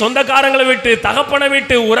 ஆமென். சொந்தக்காரங்களை விட்டு, தகப்பனை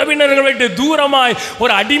விட்டு, உறவினர்களை விட்டு தூரமாய்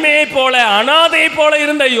ஒரு அடிமையை போல, அனாதை போல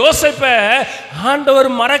இருந்த யோசேப்பை ஆண்டவர்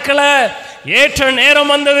மறக்கல. ஏற்ற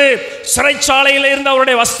நேரம் வந்தது. சிறைச்சாலையில் இருந்த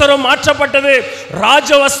அவருடைய வஸ்திரம் மாற்றப்பட்டது. ராஜ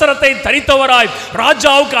வஸ்திரத்தை தரித்தவராய்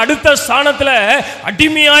ராஜாவுக்கு அடுத்த ஸ்தானத்தில்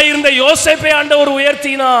அடிமையாய் இருந்த யோசேப்பை ஆண்டவர்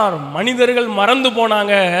உயர்த்தினார். மனிதர்கள் மறந்து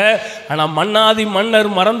போனாங்க, ஆனா மன்னாதி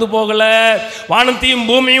மன்னர் மறந்து போகல. வானத்தையும்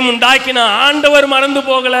பூமியும் உண்டாக்கின ஆண்டவர் மறந்து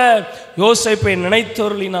போகல. யோசேப்பை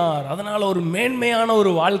நினைத்தருளினார். அதனால ஒரு மேன்மையான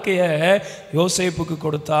ஒரு வாழ்க்கையை யோசேப்புக்கு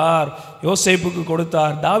கொடுத்தார்.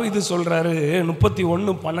 தாவீது சொல்றாரு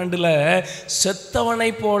 31:12 செத்தவனை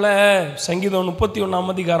போல, சங்கீதம்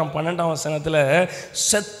 31:12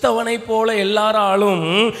 செத்தவனை போல எல்லாராலும்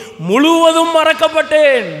முழுவதும்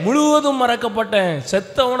மறக்கப்பட்டேன்.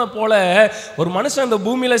 செத்தவனை போல ஒரு மனுஷன் இந்த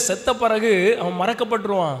பூமியில செத்த பிறகு அவன்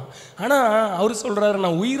மறக்கப்பட்டுருவான். ஆனா அவர் சொல்றாரு,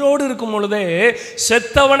 நான் உயிரோடு இருக்கும் பொழுதே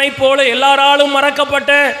செத்தவனை போல எல்லாராலும்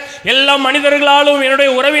மறக்கப்பட்டேன். எல்லா மனிதர்களாலும், என்னுடைய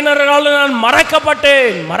உறவினர்களாலும் நான்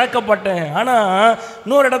மறக்கப்பட்டேன். ஆனா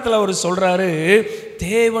இன்னொரு இடத்துல அவர் சொல்றாரு,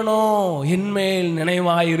 தேவனோ என்மேல்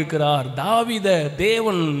நினைவாயிருக்கிறார். தாவீத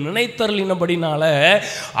தேவன் நினைத்தருளினபடினால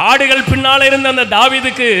ஆடுகள் பின்னால இருந்த அந்த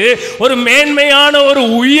தாவீதுக்கு ஒரு மேன்மையான ஒரு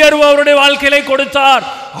உயர்வு அவருடைய வாழ்க்கையிலே கொடுத்தார்.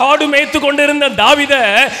 ஆடு மேய்த்து கொண்டிருந்த தாவீத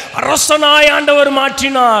அரசனாய் ஆண்டவர்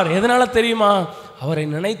மாற்றினார். எதனால தெரியுமா? அவரை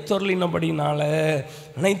நினைத்தருளினபடினால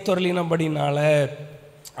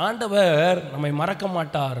ஆண்டவர் நம்மை மறக்க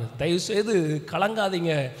மாட்டார். தயவு செய்து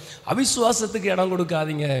கலங்காதீங்க, அவிசுவாசத்துக்கு இடம்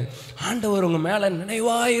கொடுக்காதீங்க. ஆண்டவர் உங்க மேல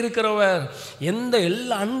நினைவாய் இருக்கிறவர்.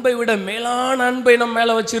 எல்லா அன்பை விட மேலான அன்பை நம்ம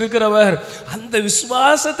மேல வச்சிருக்கிறவர். அந்த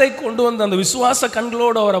விசுவாசத்தை கொண்டு வந்து அந்த விசுவாச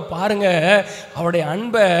கண்களோடு அவரை பாருங்க. அவருடைய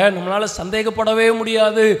அன்பை நம்மளால சந்தேகப்படவே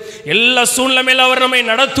முடியாது. எல்லா சூழ்நிலையில அவர் நம்மை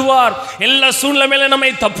நடத்துவார். எல்லா சூழ்நிலையில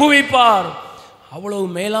நம்மை தப்புவிப்பார். அவ்வளவு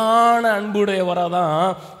மேலான அன்புடையவராக தான்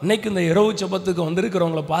இன்னைக்கு இந்த இரவு ஜெபத்துக்கு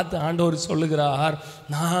வந்திருக்கிறவங்களை பார்த்து ஆண்டவர் சொல்லுகிறார்,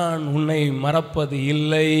 நான் உன்னை மறப்பது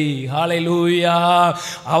இல்லை. ஹல்லேலூயா.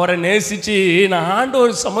 அவரை நேசிச்சு நான்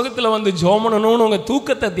ஆண்டவர் சமூகத்தில் வந்து ஜோமனணும்னு உங்கள்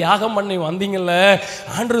தூக்கத்தை தியாகம் பண்ணி வந்தீங்கல்ல,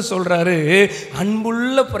 ஆண்டவர் சொல்கிறாரு,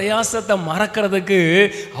 அன்புள்ள பிரயாசத்தை மறக்கிறதுக்கு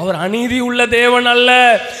அவர் அநீதி உள்ள தேவன் அல்ல.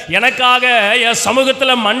 எனக்காக என்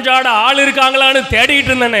சமூகத்தில் மன்றாட ஆள் இருக்காங்களான்னு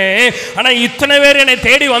தேடிட்டு இருந்தேனே, ஆனால் இத்தனை பேர் என்னை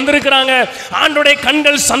தேடி வந்திருக்கிறாங்க. ஆண்டவருடைய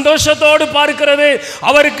கண்கள் சந்தோஷத்தோடு பார்க்கிறது.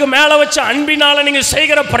 அவருக்கு மேல வச்ச அன்பினால நீங்க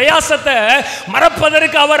செய்கிற பிரயாசத்தை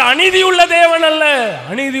மறப்பதற்கு அவர் அநீதியுள்ள தேவன் அல்ல.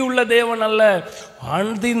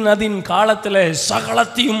 அதின் காலத்தில்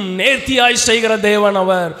சகலத்தையும் நேர்த்தியாய் செய்கிற தேவன்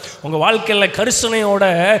அவர். உங்க வாழ்க்கையில கரிசனையோட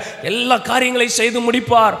எல்லா காரியங்களையும் செய்து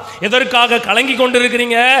முடிப்பார். எதற்காக கலங்கி கொண்டு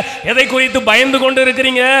இருக்கிறீங்க? எதை குறித்து பயந்து கொண்டு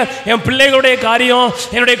இருக்கிறீங்க? என் பிள்ளைகளுடைய காரியம்,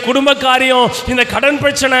 என்னுடைய குடும்ப காரியம், இந்த கடன்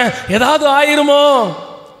பிரச்சனை ஏதாவது ஆயிருமோ?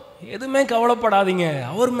 எதுவுமே கவலைப்படாதீங்க.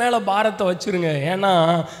 அவர் மேல பாரத்தை வச்சிருங்க. ஏன்னா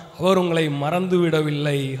அவர் உங்களை மறந்து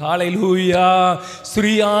விடவில்லை. ஹல்லேலூயா.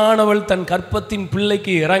 ஸ்திரீயானவள் தன் கற்பத்தின்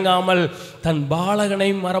பிள்ளைக்கு இறங்காமல் தன் பாலகனை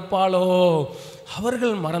மறப்பாளோ?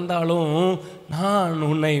 அவர்கள் மறந்தாலும் நான்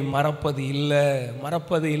உன்னை மறப்பது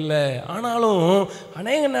இல்லை. ஆனாலும்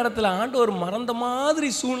அநேக நேரத்தில் ஆண்டவர் மறந்த மாதிரி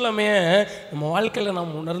சூழ்நிலைமையை நம்ம வாழ்க்கையில்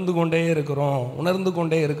நாம் உணர்ந்து கொண்டே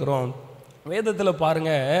இருக்கிறோம். வேதத்தில்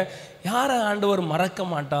பாருங்க, யாரை ஆண்டவர் மறக்க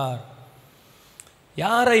மாட்டார்?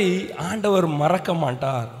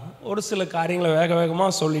 ஒரு சில காரியங்களை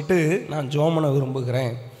வேகமாக சொல்லிட்டு நான் ஜோமனை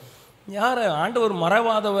விரும்புகிறேன். யாரை ஆண்டவர்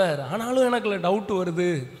மறவாதவர்? ஆனாலும் எனக்கு டவுட் வருது.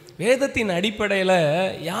 வேதத்தின் அடிப்படையில்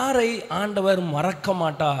யாரை ஆண்டவர் மறக்க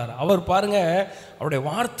மாட்டார்? அவர் பாருங்க, அவருடைய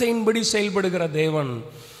வார்த்தையின்படி செயல்படுகிற தேவன்.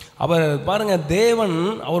 அவர் பாருங்க, தேவன்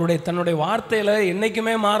தன்னுடைய வார்த்தையில்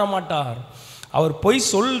என்றைக்குமே மாற மாட்டார். அவர் பொய்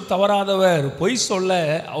தவறாதவர். பொய் சொல்ல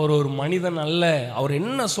அவர் ஒரு மனிதன் அல்ல. அவர்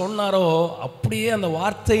என்ன சொன்னாரோ அப்படியே அந்த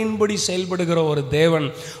வார்த்தையின்படி செயல்படுகிற ஒரு தேவன்.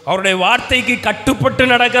 அவருடைய வார்த்தைக்கு கட்டுப்பட்டு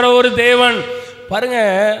நடக்கிற ஒரு தேவன். பாருங்க,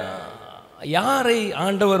 யாரை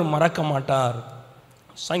ஆண்டவர் மறக்க மாட்டார்?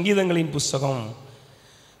 சங்கீதங்களின் புஸ்தகம்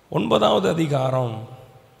 9வது அதிகாரம்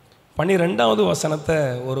 12வது வசனத்தை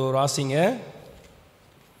ஒரு வாசிங்க.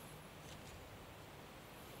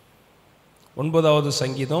 9வது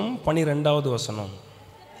சங்கீதம் 12வது வசனம்.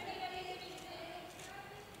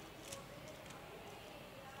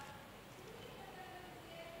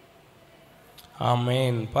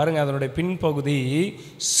 ஆமேன். பாருங்க, அதனுடைய பின்பகுதி,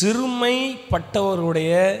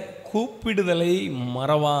 சிறுமைப்பட்டவருடைய கூப்பிடுதலை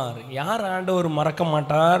மறவார். யார் ஆண்டவர் மறக்க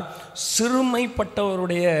மாட்டார்?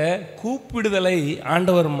 சிறுமைப்பட்டவருடைய கூப்பிடுதலை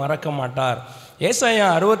ஆண்டவர் மறக்க மாட்டார். ஏசாயா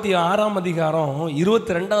 66ஆம் அதிகாரம்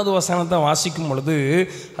 22வது வசனத்தை வாசிக்கும் பொழுது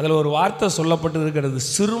அதில் ஒரு வார்த்தை சொல்லப்பட்டு இருக்கிறது.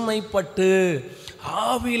 சிறுமைப்பட்டு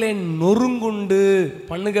ஆவிலே நொறுங்குண்டு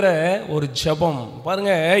பண்ணுகிற ஒரு ஜெபம்.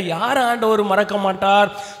 பாருங்க, யார் ஆண்டவர் மறக்க மாட்டார்?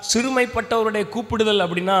 சிறுமைப்பட்டவருடைய கூப்பிடுதல்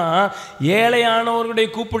அப்படின்னா ஏழையானவருடைய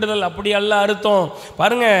கூப்பிடுதல் அப்படி அல்ல அர்த்தம்.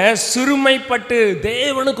 பாருங்க, சிறுமைப்பட்டு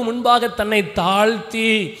தேவனுக்கு முன்பாக தன்னை தாழ்த்தி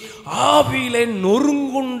ஆவியிலே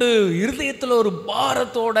நொறுங்குண்டு, இருதயத்தில் ஒரு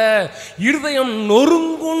பாரத்தோட, இருதயம்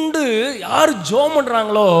நொறுங்குண்டு யார் ஜெபம்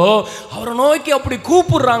பண்றாங்களோ, அவரை நோக்கி அப்படி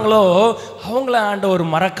கூப்பிடுறாங்களோ அவங்கள ஆண்டவர்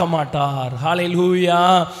மறக்க மாட்டார். ஹல்லேலூயா.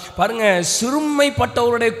 பாருங்க,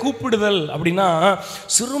 சிறுமைப்பட்டவருடைய கூப்பிடுதல் அப்படின்னா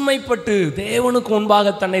சிறுமைப்பட்டு தேவனுக்கு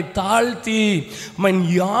முன்பாக தன்னை தாழ்த்தி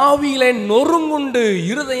ஆவியிலே நொறுங்குண்டு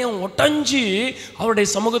இருதயம் ஒட்டஞ்சி அவருடைய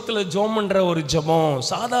சமூகத்தில் ஜெபம் பண்ற ஒரு ஜெபம்.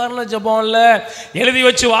 சாதாரண ஜெபம் இல்ல, எழுதி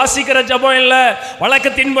வச்சு வாசிக்கிற ஜெபம் இல்ல,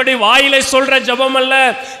 வழக்கத்தின்படி வாயிலை சொல்ற ஜெபம் அல்ல,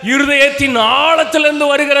 இருதயத்தின் ஆழத்திலிருந்து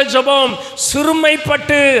வருகிற ஜெபம்.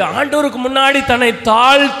 சிறுமைப்பட்டு ஆண்டவருக்கு முன்னாடி தன்னை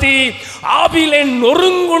தாழ்த்தி ஆவியிலே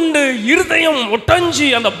நொறுங்குண்டு இருதயம் ஒட்டஞ்சி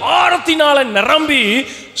அந்த பாரத்தினால நிரம்பி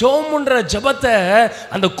ஜெபம் பண்ற ஜெபத்தை,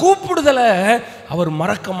 அந்த கூப்பிடுதலை அவர்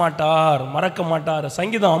மறக்க மாட்டார், மறக்க மாட்டார்.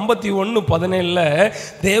 சங்கீதம் 51:17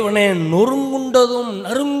 தேவனே, நொறுங்குண்டதும்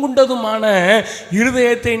நறுங்குண்டதுமான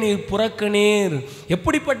இருதயத்தை நீர் புறக்கணீர்.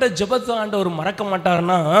 எப்படிப்பட்ட ஜெபத்தை ஆண்டவர் மறக்க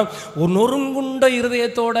மாட்டார்னா, ஒரு நொறுங்குண்ட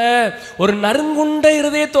இருதயத்தோட, ஒரு நறுங்குண்ட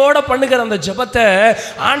இருதயத்தோட பண்ணுகிற அந்த ஜெபத்தை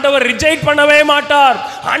ஆண்டவர் ரிஜெக்ட் பண்ணவே மாட்டார்,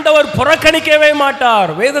 ஆண்டவர் புறக்கணிக்கவே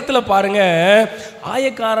மாட்டார். வேதத்தில் பாருங்க,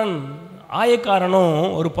 ஆயக்காரனும்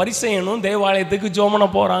ஒரு பரிசேயனும் தேவாலயத்துக்கு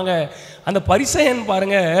ஜெபம் போறாங்க. அந்த பரிசேயன்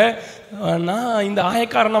பாருங்க, நான் இந்த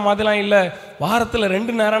ஆயக்காரனை மாதிரிலாம் இல்லை, வாரத்தில்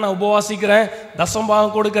 2 நேரம் நான் உபவாசிக்கிறேன்,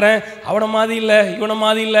 தசம்பாகம் கொடுக்குறேன், அவனை மாதிரி இல்லை, இவனை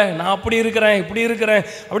மாதிரி இல்லை, நான் அப்படி இருக்கிறேன் இப்படி இருக்கிறேன்,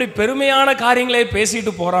 அப்படி பெருமையான காரியங்களே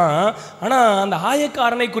பேசிட்டு போகிறான். ஆனால் அந்த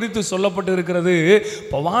ஆயக்காரனை குறித்து சொல்லப்பட்டு இருக்கிறது,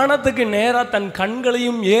 இப்போ வானத்துக்கு நேராக தன்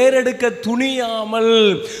கண்களையும் ஏறெடுக்க துணியாமல்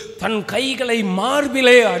தன் கைகளை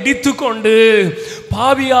மார்பிலே அடித்து கொண்டு,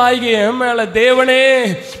 பாவியாகிய என் மேல தேவனே,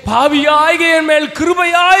 பாவியாகிய என் மேல்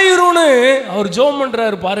கிருபையாயிருன்னு அவர் ஜெபம்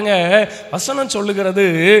பண்றாரு. பாருங்க, வசனம் சொல்லுகிறது,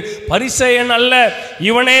 பரிசேயன் அல்ல,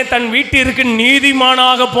 இவனே தன் வீட்டிற்கு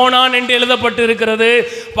நீதிமானாக போனான் என்று எழுதப்பட்டு இருக்கிறது.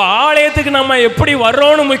 இப்போ ஆலயத்துக்கு நம்ம எப்படி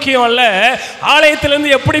வர்றோம்னு முக்கியம் அல்ல,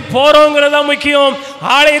 ஆலயத்திலிருந்து எப்படி போறோங்கிறதா முக்கியம்.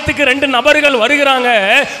 ஆலயத்துக்கு 2 நபர்கள் வருகிறாங்க.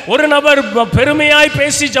 ஒரு நபர் பெருமையாய்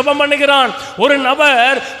பேசி ஜெபம் பண்ணுகிறான், ஒரு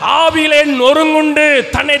நபர் ஆவியிலே நொறுங்குண்டு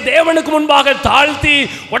தன்னை தேவனுக்கு முன்பாக தாழ்த்தி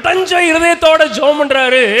ஒட்டஞ்ச இருதயத்தோட ஜெபம்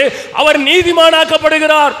பண்றாரு. அவர்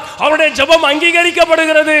நீதிமானாக்கப்படுகிறார், அவருடைய ஜெபம்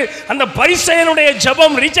அங்கீகரிக்கப்படுகிறது. அந்த பரிசேயனுடைய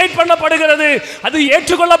ஜெபம் ரிஜெக்ட் பண்ணப்படுகிறது, அது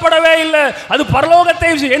ஏற்றுக்கொள்ளப்படவே இல்லை, அது பரலோகத்தை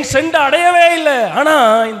சென்று அடையவே இல்லை. ஆனா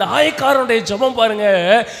இந்த ஆயக்காரனுடைய ஜெபம் பாருங்க,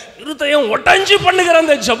 இருதயம் ஒட்டஞ்சு பண்ணுகிற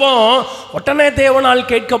அந்த ஜெபம் ஒட்டனே தேவனால்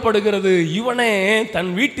கேட்கப்படுகிறது. இவனே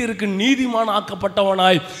தன் வீட்டிற்கு நீதிமான்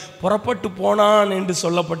ஆக்கப்பட்டவனாய் புறப்பட்டு போனான் என்று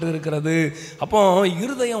சொல்லப்பட்டு இருக்கிறது. அப்போ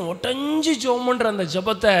இருதயம் ஒட்டஞ்சு ஜெபம் பண்ற அந்த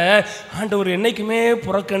ஜெபத்தை ஆண்டவர் என்னைக்குமே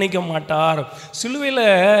புறக்கணிக்க மாட்டார். சிலுவையில்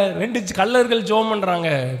 2 கள்ளர்கள் ஜெபம் பண்றாங்க.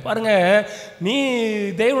 பாருங்க, நீ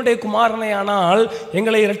தேவனுடைய குமாரனை ஆனால்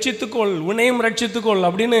எங்களை ரட்சித்துக்கொள், உன்னையும் ரட்சித்துக்கொள்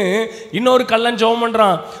அப்படின்னு இன்னொரு கள்ளன் ஜெபம்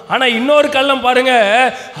பண்றான். ஆனா இன்னொரு கள்ளன் பாருங்க,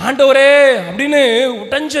 ஆண்டவரே அப்படின்னு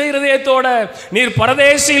உட்டஞ்ச இருதயத்தோட, நீர்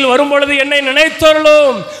பரதேசியில் வரும்பொழுது என்னை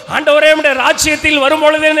நினைத்தருளும், ஆண்டவரே உம்முடைய ராஜ்யத்தில்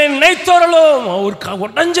வரும்பொழுது என்னை நினைத்தருளும், ஒரு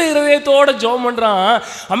உட்டஞ்ச இருதயத்தோட ஜெபம் பண்றான்.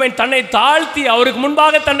 அவன் தன்னை தாழ்த்தி, அவருக்கு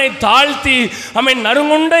முன்பாக தன்னை தாழ்த்தி, அவன்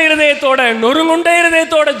நறுங்குண்ட இருதயத்தோட, நொறுங்குண்ட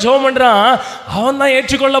இருதயத்தோட ஜெபம் பண்றான். அவன் தான்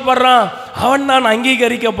ஏற்றுக்கொள்ளப்படுறான், அவன் தான்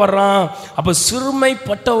அங்கீகரிக்கப்படுறான். அப்ப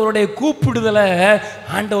சிறுமைப்பட்டவருடைய கூப்பிடுதலை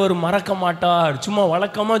ஆண்டவர் மறக்க மாட்டார். சும்மா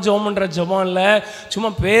வழக்கமா ஜெபம் பண்ற ஜெபம் இல்லை, சும்மா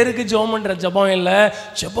பேருக்கு ஜெபம் பண்ற ஜெபம் இல்லை.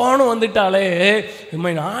 ஜெபம்னு வந்துட்டாலே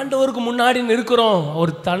ஆண்டவருக்கு முன்னாடி நிற்கிறோம்,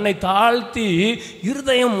 அவர் தன்னை தாழ்த்தி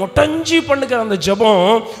இருதயம் ஒட்டஞ்சி பண்ணுகிற அந்த ஜெபம்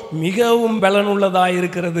மிகவும் பலனுள்ளதாக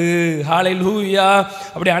இருக்கிறது. ஹல்லேலூயா.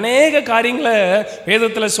 அப்படி அநேக காரியங்களை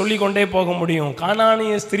வேதத்தில் சொல்லி கொண்டே போக முடியும்.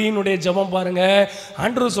 கானானிய ஸ்திரீனுடைய ஜெபம் பாருங்க,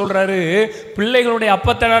 ஆண்டவர் சொல்றாரு, பிள்ளைகளுடைய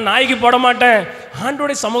அப்பத்தை நான் நாய்க்கு போட மாட்டேன்.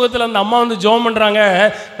 ஆண்டோடைய சமூகத்தில் அந்த அம்மா வந்து ஜெபம் பண்றாங்க,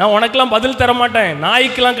 நான் உனக்கெல்லாம் பதில் தர மாட்டேன்,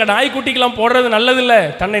 நாய்க்கெல்லாம் நாய்க்குட்டிக்கெல்லாம் போடுறது நல்லதில்லை,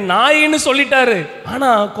 தன்னை நாயின்னு சொல்லிட்டாரு. ஆனா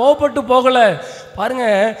கோபப்பட்டு போகல, பாருங்க,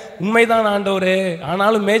 உண்மைதான் ஆண்டவரே,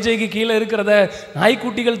 ஆனாலும் மேஜைக்கு கீழே இருக்கிறத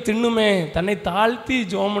நாய்க்குட்டிகள் தின்னுமே. தன்னை தாழ்த்தி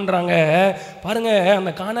ஜெபம் பண்றாங்க. பாருங்க,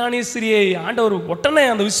 அந்த கானானிய ஸ்திரியை ஆண்டவர் உடனே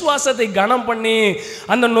அந்த விசுவாசத்தை கனம் பண்ணி,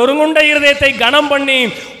 அந்த நொறுங்குண்ட இருதயத்தை கனம் பண்ணி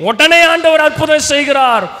உடனே ஆண்டவர் அற்புதம்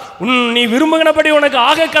செய்கிறார். நீ விரும்புகிறபடி உனக்கு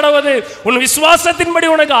ஆக கடவுது, உன் விசுவாசத்தின்படி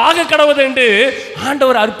உனக்கு ஆக கடவுது என்று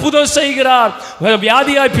ஆண்டவர் அற்புதம் செய்கிறார்.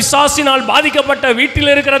 வியாதியாய் பிசாசினால் பாதிக்கப்பட்ட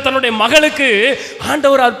வீட்டில் இருக்கிற தன்னுடைய மகளுக்கு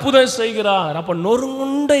ஆண்டவர் அற்புதம் செய்கிறார். அப்ப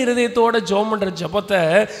நொறுங்குண்ட இருதயத்தோட ஜெபம் பண்ற ஜெபத்தை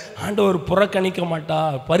ஆண்டவர் புறக்கணிக்க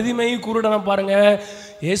மாட்டார். பரிதிமை குருடனை பாருங்க,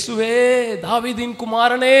 இயேசுவே தாவீதின்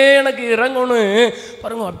குமாரனே எனக்கு இறங்கணும்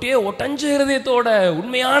பாருங்க, அப்படியே ஒட்டஞ்ச இருதயத்தோட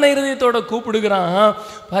உண்மையான இருதயத்தோட கூப்பிடுகிறான்.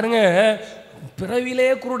 பாருங்க, பிறவிலே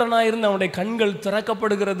குருடனாக இருந்து அவனுடைய கண்கள்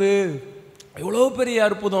திறக்கப்படுகிறது. எவ்வளோ பெரிய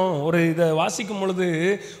அற்புதம்! ஒரு இதை வாசிக்கும் பொழுது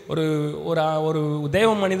ஒரு ஒரு தேவ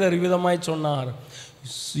மனிதர் விதமாய் சொன்னார்,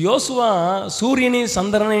 யோசுவா சூரியனையும்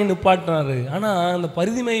சந்திரனையும் நிப்பாட்டினார், ஆனால் அந்த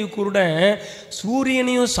பரிதிமை குருடன்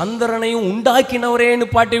சூரியனையும் சந்திரனையும் உண்டாக்கினவரே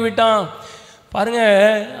நிப்பாட்டி விட்டான். பாருங்க,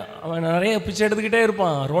 அவன் நிறைய பிச்சை எடுத்துக்கிட்டே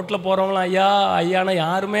இருப்பான். ரோட்டில் போகிறவங்களாம் ஐயா ஐயானா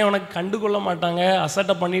யாருமே அவனுக்கு கண்டுகொள்ள மாட்டாங்க,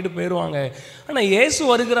 அசட்டை பண்ணிட்டு போயிடுவாங்க. ஆனால் இயேசு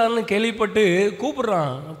வருகிறான்னு கேள்விப்பட்டு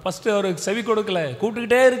கூப்பிடுறான். ஃபஸ்ட்டு அவருக்கு செவி கொடுக்கல,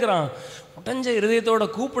 கூப்பிட்டுக்கிட்டே இருக்கிறான். உடஞ்ச இருதயத்தோட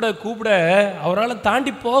கூப்பிட கூப்பிட அவரால்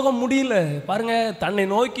தாண்டி போக முடியல. பாருங்க, தன்னை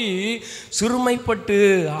நோக்கி சிறுமைப்பட்டு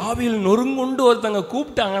ஆவியில் நொறுங்குண்டு ஒருத்தங்க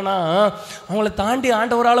கூப்பிட்டாங்கன்னா அவங்கள தாண்டி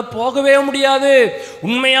ஆண்டவரால் போகவே முடியாது.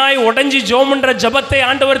 உண்மையாய் உடஞ்சி ஜெபம் பண்ற ஜெபத்தை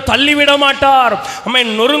ஆண்டவர் தள்ளிவிட மாட்டார். நம்ம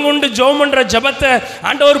நொறுங்குண்டு ஜெபம் பண்ற ஜெபத்தை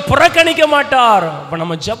ஆண்டவர் புறக்கணிக்க மாட்டார். அப்போ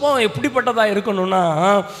நம்ம ஜெபம் எப்படிப்பட்டதா இருக்கணும்னா,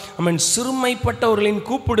 நம்ம சிறுமைப்பட்டவர்களின்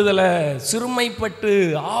கூப்பிடுதலை, சிறுமைப்பட்டு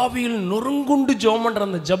ஆவியில் நொறுங்குண்டு ஜெபம் பண்ற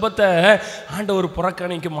அந்த ஜெபத்தை ஆண்டவர்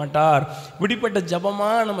புறக்கணிக்க மாட்டார். இப்படிப்பட்ட ஜெபமா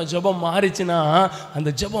நம்ம ஜெபம் மாறிச்சுன்னா அந்த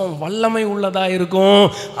ஜெபம் வல்லமை உள்ளதா இருக்கும்,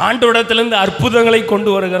 ஆண்டவரிடத்திலிருந்து அற்புதங்களை கொண்டு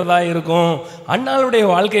வருகிறதா இருக்கும். அன்னாளுடைய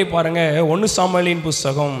வாழ்க்கை பாருங்க, 1 சாமுவேலின்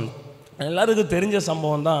புஸ்தகம் எல்லாருக்கும் தெரிஞ்ச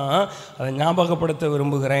சம்பவம் தான், அதை ஞாபகப்படுத்த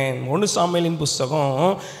விரும்புகிறேன். 1 சாமுவேலின் புஸ்தகம்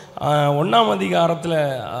 1ஆம் அதிகாரத்தில்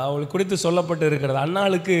அவளுக்கு குறித்து சொல்லப்பட்டு இருக்கிறது.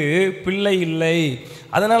 அன்னாளுக்கு பிள்ளை இல்லை.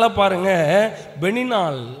 அதனால் பாருங்கள்,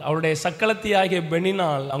 பெனினாள் அவளுடைய சக்களத்தி ஆகிய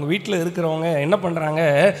பெனினாள் அவங்க வீட்டில் இருக்கிறவங்க என்ன பண்ணுறாங்க,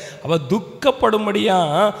 அவள்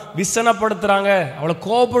துக்கப்படும்படியாக விசனப்படுத்துகிறாங்க, அவளை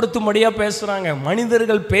கோபப்படுத்தும்படியாக பேசுகிறாங்க.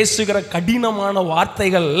 மனிதர்கள் பேசுகிற கடினமான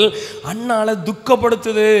வார்த்தைகள் அன்னாளை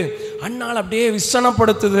துக்கப்படுத்துது, அன்னாள் அப்படியே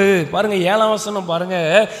விசனப்படுத்துது. பாருங்கள், 7ஆம் வசனம்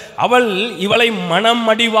பாருங்கள், அவள் இவளை மனம்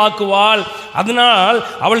அடிவாக்குவாள், அதனால்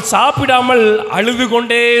அவள் சாப்பிடாமல் அழுது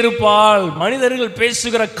கொண்டே இருப்பாள். மனிதர்கள்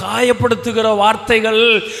பேசுகிற காயப்படுத்துகிற வார்த்தைகள்,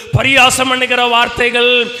 பரியாசம் பண்ணுகிற வார்த்தைகள்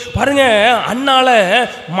பாருங்க அன்னால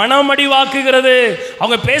மனமடிவாக்குகிறது.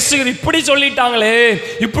 அவங்க பேசுகிறது, இப்படி சொல்லிட்டாங்களே,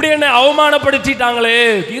 இப்படி என்ன அவமானப்படுத்திட்டாங்களே,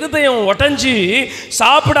 இருதயம் ஒட்டஞ்சி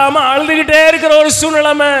சாப்பிடாம அழுதுகிட்டே இருக்கிற ஒரு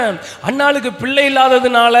சூழ்நிலைமை. அன்னாளுக்கு பிள்ளை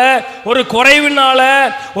இல்லாததுனால, ஒரு குறைவுனால,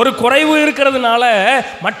 ஒரு குறைவு இருக்கிறதுனால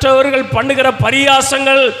மற்றவர்கள் பண்ணுகிற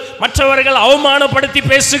பரியாசங்கள், மற்றவர்கள் அவமானப்படுத்தி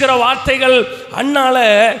பேசுகிற வார்த்தைகள் அன்னால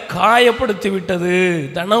காயப்படுத்தி விட்டது.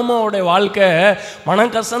 தினமும் வாழ்க்கை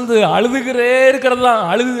மனம் கசந்து அழுதுகிறே இருக்கிறது தான்,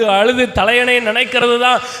 அழுது தலையணை நினைக்கிறது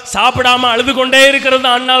தான், சாப்பிடாம அழுது கொண்டே இருக்கிறது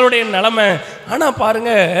தான் அன்னாளுடைய நிலைமை. ஆனால்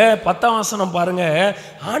பாருங்க 10ஆம் வசனம் பாருங்க,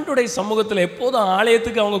 ஆண்டுடைய சமூகத்தில் எப்போதும்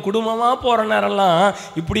ஆலயத்துக்கு அவங்க குடும்பமாக போகிற நேரம்லாம்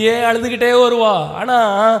இப்படியே அழுதுகிட்டே வருவா.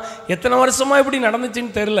 ஆனால் எத்தனை வருஷமா இப்படி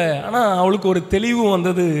நடந்துச்சுன்னு தெரியல. ஆனால் அவளுக்கு ஒரு தெளிவு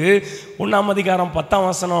வந்தது. 1ஆம் அதிகாரம் 10ஆம்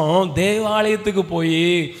வசனம், தேவாலயத்துக்கு போய்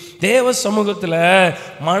தேவ சமூகத்தில்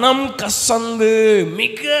மனம் கசந்து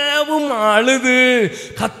மிகவும் அழுது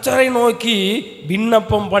கர்த்தரை நோக்கி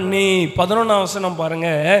விண்ணப்பம் பண்ணி, 11ஆம் வசனம் பாருங்க,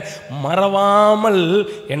 மறவாமல்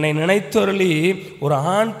என்னை நினைத்தொருளி ஒரு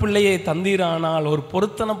ஆண் பிள்ளையை தந்தீரானால், ஒரு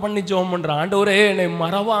பொருத்தனை பண்ணி ஜெபம் பண்ற, ஆண்டவரே என்னை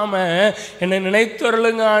மறவாம என்னை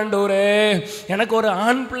நினைத்தொருளுங்க ஆண்டவரே, எனக்கு ஒரு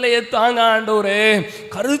ஆண் பிள்ளையை தாங்க ஆண்டவரே.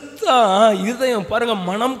 கருத்தா இருதயம் பாருங்க,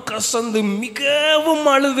 மனம் கசந்து மிகவும்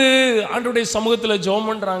அழுது ஆண்டவருடைய சமூகத்தில் ஜெபம்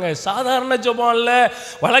பண்றாங்க. சாதாரண ஜெபம் அல்ல,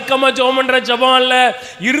 வழக்கமா ஜெபம் பண்ற ஜெபம் அல்ல.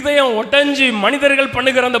 இருதயம் ஒட்டஞ்சி மனிதர்கள்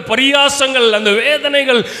பண்ணுகிற அந்த பரியாசங்கள், அந்த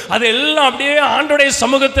வேதனைகள், அதெல்லாம் அப்படியே ஆண்டவருடைய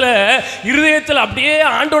சமூகத்தில், இருதயத்தில் அப்படியே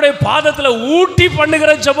ஆண்டவருடைய பாதத்தில் ஊட்டி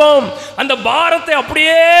பண்ணுகிற ஜெபம். அந்த பாரத்தை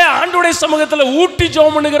அப்படியே ஆண்டவருடைய சமூகத்தில் ஊட்டி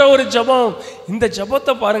ஜெபம் பண்ணுகிற ஒரு ஜெபம். இந்த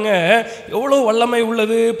ஜெபத்தை பாருங்க எவ்வளவு வல்லமை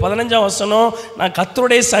உள்ளது. 15ஆம் வசனம், நான்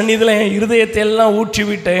கர்த்தருடைய சந்நிதியில் என் இருதயத்தை எல்லாம் ஊற்றி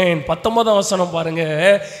விட்டேன். 19ஆம் வசனம் பாருங்க,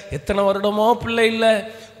 எத்தனை வருடமோ பிள்ளை இல்லை,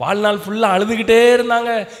 வாழ்நாள் ஃபுல்லாக அழுதுகிட்டே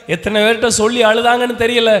இருந்தாங்க. எத்தனை பேர்கிட்ட சொல்லி அழுதாங்கன்னு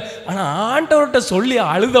தெரியல. ஆனால் ஆண்டவர்கிட்ட சொல்லி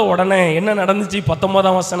அழுத உடனே என்ன நடந்துச்சு?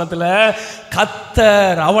 19ஆம் வசனத்தில்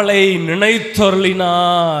கர்த்தர் அவளை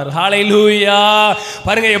நினைத்தருளினார். ஹல்லேலூயா.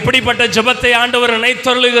 பாருங்க, எப்படிப்பட்ட ஜெபத்தை ஆண்டவர்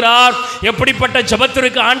நினைத்தருளுகிறார், எப்படிப்பட்ட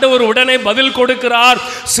ஜெபத்திற்கு ஆண்டவர் உடனே பதில் கொடுக்கிறார்.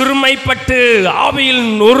 சிறுமைப்பட்டு ஆவியில்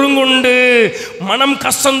நொறுங்குண்டு மனம்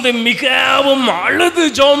கசந்து மிகவும் அழுது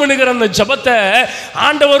ஜெபம்னுகிற அந்த ஜெபத்தை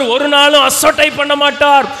ஆண்டவர் ஒரு நாளும் அசட்டை பண்ண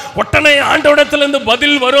மாட்டார். உடனே ஆண்டவரிடத்திலிருந்து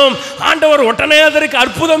பதில் வரும். ஆண்டவர் உடனே அதற்கு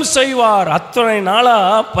அற்புதம் செய்வார். அத்தனை நாளா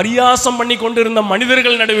பரியாசம் பண்ணி கொண்டிருந்த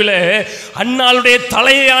மனிதர்கள் நடுவில் அன்னாளுடைய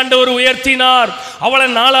தலையை ஆண்டவர் உயர்த்தினார். அவளை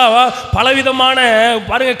நாளா பலவிதமான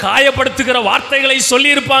பாருங்க காயப்படுத்துகிற வார்த்தைகளை சொல்லி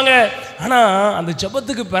இருப்பாங்க. ஆனா அந்த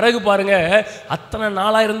ஜெபத்துக்கு பிறகு பாருங்க, அத்தனை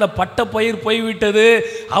நாளா இருந்த பட்ட பயிர் போய்விட்டது,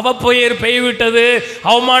 அவ பயிர் போய்விட்டது,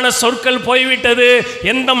 அவமான சொற்கள் போய்விட்டது.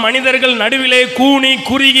 எந்த மனிதர்கள் நடுவிலே கூனி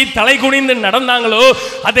குறுகி தலை குனிந்து நடந்தாங்களோ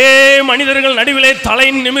அதே மனிதர்கள் நடுவிலே தலை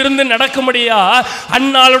நிமிர்ந்து நடக்கும்படியா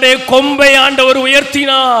அன்னாளுடைய கொம்பை ஆண்டவர்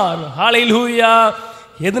உயர்த்தினார். ஹல்லேலூயா.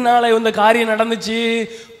 எதனால இந்த காரியம் நடந்துச்சு?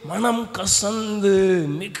 மனம் கசந்து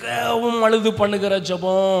மிகவும் அழுது பண்ணுகிற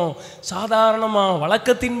ஜெபம். சாதாரணமா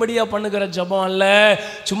வழக்கத்தின்படியா பண்ணுகிற ஜெபம் அல்ல,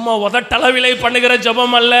 சும்மா உதட்டளவிலே பண்ணுகிற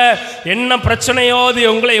ஜெபம் அல்ல. என்ன பிரச்சனையோ, அது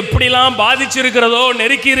உங்களை எப்படிலாம் பாதிச்சிருக்கிறதோ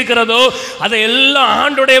நெருக்கி இருக்கிறதோ அதை எல்லாம்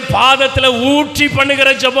ஆண்டோடைய பாதத்தில் ஊற்றி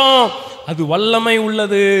பண்ணுகிற ஜெபம். அது வல்லமை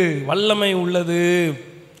உள்ளது, வல்லமை உள்ளது.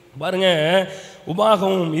 பாருங்க,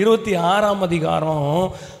 உபாகமம் 26ஆம் அதிகாரம்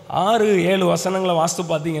 6-7 வசனங்களை வாசித்து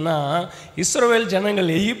பார்த்தீங்கன்னா, இஸ்ரவேல் ஜனங்கள்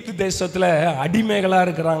எகிப்து தேசத்தில் அடிமைகளாக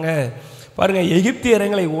இருக்கிறாங்க. பாருங்க, எகிப்தியர்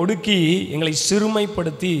எங்களை ஒடுக்கி எங்களை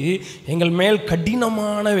சிறுமைப்படுத்தி எங்கள் மேல்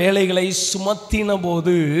கடினமான வேலைகளை சுமத்தின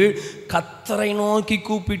போது கர்த்தரை நோக்கி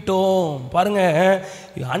கூப்பிட்டோம். பாருங்க,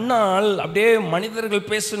 அண்ணால் அப்படியே மனிதர்கள்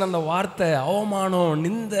பேசின அந்த வார்த்தை, அவமானம்,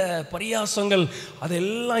 நிந்த, பரியாசங்கள்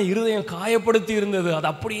அதெல்லாம் இருதயம் காயப்படுத்தி இருந்தது. அது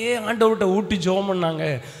அப்படியே ஆண்டவர்கிட்ட ஊட்டி ஜெபம் பண்ணாங்க.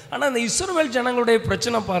 ஆனால் அந்த இஸ்ரவேல் ஜனங்களுடைய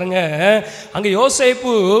பிரச்சனை பாருங்க, அங்கே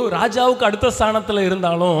யோசேப்பு ராஜாவுக்கு அடுத்த ஸ்தானத்தில்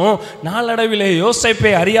இருந்தாலும் நாளடைவில்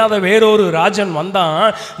யோசேப்பை அறியாத வேறொரு ராஜன் வந்தான்.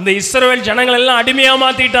 இந்த இஸ்ரவேல் ஜனங்கள் எல்லாம் அடிமையா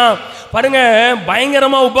மாத்திட்டான். பாருங்க,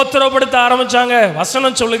 பயங்கரமா உபத்திரவப்படுத்த ஆரம்பிச்சாங்க.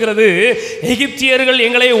 வசனம் சொல்லுகிறது, எகிப்தியர்கள்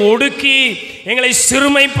எங்களை ஒடுக்கி எங்களை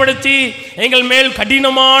சிறுமைப்படுத்தி எங்கள் மேல்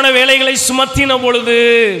கடினமான வேலைகளை சுமத்தின பொழுது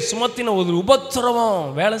உபத்திரவம்.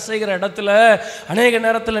 வேலை செய்கிற இடத்துல அநேக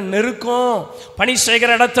நேரத்தில் நெருக்கம், பணி செய்கிற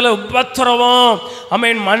இடத்துல உபத்திரவம்.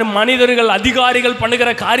 மனிதர்கள் அதிகாரிகள்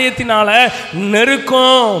பண்ணுகிற காரியத்தினால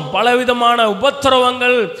நெருக்கம், பலவிதமான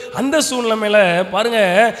உபத்திரவங்கள். அந்த சூழ்நிலையில பாருங்க,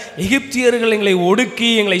 எகிப்தியர்கள் எங்களை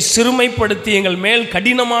ஒடுக்கி எங்களை சிறுமைப்படுத்தி எங்கள் மேல்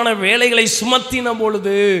கடினமான வேலைகளை சுமத்தின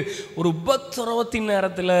பொழுது, ஒரு உபத்திரவத்தின்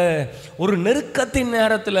நேரத்தில், ஒரு நெருக்கத்தின்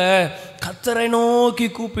நேரத்தில் கர்த்தரை நோக்கி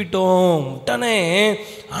கூப்பிட்டோம். உடனே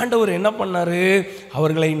ஆண்டவர் என்ன பண்ணாரு?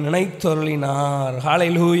 அவர்களை நினைத்தருளினார்.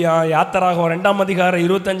 ஹல்லேலூயா. யாத்திராகமம் 2ஆம் அதிகாரம்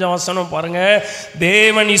 25ஆம் வசனம் பாருங்க,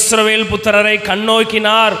 தேவன் இஸ்ரவேல் புத்திரரை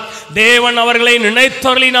கண்ணோக்கினார், தேவன் அவர்களை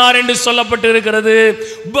நினைத்தருளினார் என்று சொல்லப்பட்டு இருக்கிறது.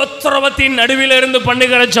 உபத்திரவத்தின் நடுவில் இருந்து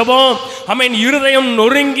பண்ணுகிற ஜெபம், இருதயம்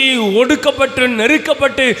நொறுங்கி ஒடுக்கப்பட்டு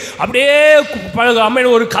நெருக்கப்பட்டு அப்படியே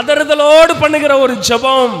ஒரு கதறுதலோடு பண்ணுகிற ஒரு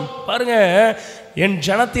ஜெபம். பாருங்க, என்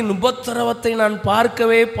ஜனத்தின் உபத்திரவத்தை நான்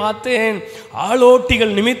பார்க்கவே பார்த்தேன்.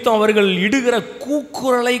 ஆளோட்டிகள் நிமித்தம் அவர்கள் இடுகிற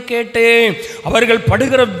கூக்குரலை கேட்டேன். அவர்கள்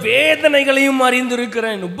படுகிற வேதனைகளையும்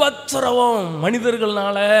அறிந்திருக்கிறேன். உபத்திரவம்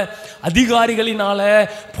மனிதர்களால, அதிகாரிகளினால,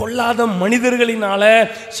 பொல்லாத மனிதர்களினால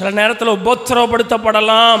சில நேரத்தில்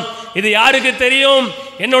உபத்திரவப்படுத்தப்படலாம். இது யாருக்கு தெரியும்?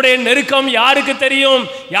 என்னுடைய நெருக்கம் யாருக்கு தெரியும்?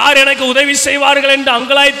 யார் எனக்கு உதவி செய்வார்கள் என்று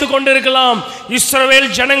அங்கலாய்த்து கொண்டிருக்கலாம். இஸ்ரவேல்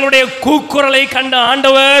ஜனங்களுடைய கூக்குரலை கண்ட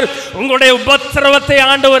ஆண்டவர், உங்களுடைய உபத்திரவத்தை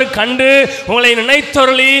ஆண்டவர் கண்டு உங்களை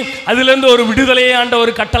நினைத்தருளி அதிலிருந்து ஒரு விடுதலையை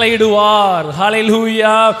ஆண்டவர் கட்டளையிடுவார்.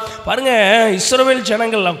 ஹல்லேலூயா. பாருங்க, இஸ்ரவேல்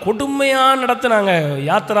ஜனங்கள் கொடுமையா நடத்தினாங்க.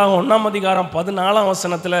 யாத்திராகமம் 1ஆம் அதிகாரம் 14ஆம்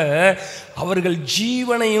வசனத்தில் அவர்கள்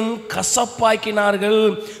ஜீவனையும் கசப்பாக்கினார்கள்,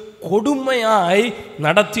 கொடுமையாய்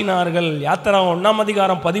நடத்தினார்கள். யாத்திராகமம் 1ஆம்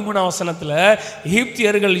அதிகாரம் 13ஆம் வசனத்தில்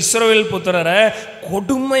எகிப்தியர்கள் இஸ்ரவேல் புத்திரரை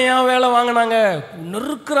கொடுமையா வேலை வாங்கினாங்க,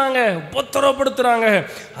 நெருக்குறாங்க, உபத்திரவப்படுத்துறாங்க.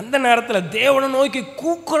 அந்த நேரத்தில் தேவனை நோக்கி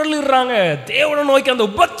கூக்குரலிடுறாங்க. தேவனை நோக்கி அந்த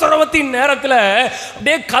உபத்திரவத்தின் நேரத்தில்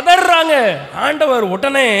அப்படியே கதறாங்க. ஆண்டவர்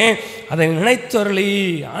உடனே அதை நினைத்தருளி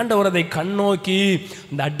ஆண்டவர் அதை கண்ணோக்கி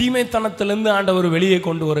அந்த அடிமைத்தனத்திலிருந்து ஆண்டவர் வெளியே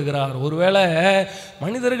கொண்டு வருகிறார். ஒருவேளை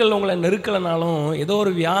மனிதர்கள் உங்களை நெருக்கலனாலும் ஏதோ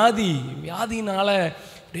ஒரு வியாதினால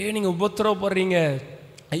அப்படியே நீங்கள் உபத்திரவப்படுறீங்க.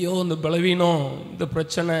 ஐயோ, இந்த பலவீனம், இந்த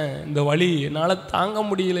பிரச்சனை, இந்த வலி என்னால் தாங்க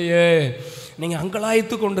முடியலையே. நீங்கள்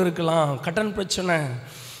அங்கலாய்த்து கொண்டு இருக்கலாம். கடன் பிரச்சனை,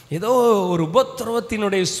 ஏதோ ஒரு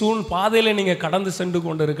உபத்திரவத்தினுடைய பாதையில் நீங்கள் கடந்து சென்று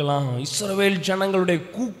கொண்டு இருக்கலாம். இஸ்ரவேல் ஜனங்களுடைய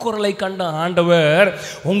கூக்குரலை கண்ட ஆண்டவர்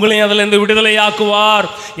உங்களையும் அதிலிருந்து விடுதலையாக்குவார்.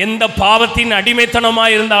 எந்த பாவத்தின்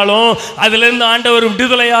அடிமைத்தனமாக இருந்தாலும் அதிலிருந்து ஆண்டவர்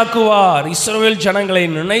விடுதலையாக்குவார். இஸ்ரவேல் ஜனங்களை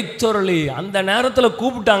நினைத்தருளி அந்த நேரத்தில்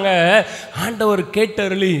கூப்பிட்டாங்க. ஆண்டவர்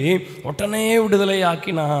கேட்டருளி உடனே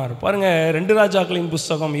விடுதலையாக்கினார். பாருங்க, 2 ராஜாக்களின்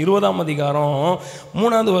புஸ்தகம் 20ஆம் அதிகாரம்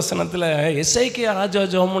 3வது வசனத்தில் எசேக்கியா ராஜா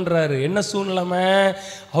ஜெபம் பண்றாரு. என்ன சூழ்நிலைமை?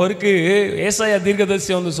 அவருக்கு ஏசாயா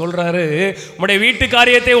தீர்க்கதரிசி வந்து சொல்றாரு, உங்களுடைய வீட்டு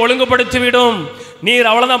காரியத்தை ஒழுங்குபடுத்திவிடும், நீர்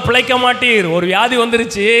அவ்வளவுதான் பிழைக்க மாட்டீர். ஒரு வியாதி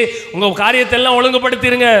வந்துருச்சு, உங்க காரியத்தை எல்லாம்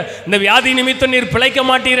ஒழுங்குபடுத்திருங்க, இந்த வியாதி நிமித்தம் நீர் பிழைக்க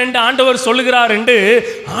மாட்டீர் என்று ஆண்டவர் சொல்லுகிறார் என்று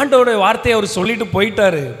ஆண்டவருடைய வார்த்தையை அவர் சொல்லிட்டு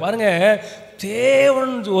போயிட்டாரு. பாருங்க,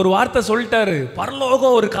 தேவன் ஒரு வார்த்தை சொல்லிட்டாரு.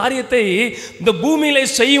 பரலோகம் ஒரு காரியத்தை இந்த பூமியில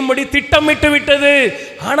செய்யும்படி திட்டமிட்டு விட்டது.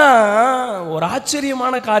 ஆனா ஒரு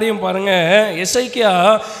ஆச்சரியமான காரியம் பாருங்க, எசேக்கியா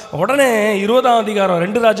உடனே 20ஆம் அதிகாரம்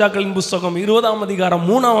 2 ராஜாக்களின் புஸ்தகம் 20ஆம் அதிகாரம்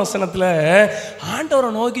 3ஆம் வசனத்துல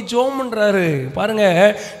ஆண்டவரை நோக்கி ஜெபம் பண்றாரு. பாருங்க,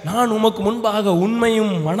 நான் உமக்கு முன்பாக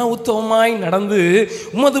உண்மையும் மன உத்தவமாய் நடந்து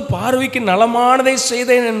உமது பார்வைக்கு நலமானதை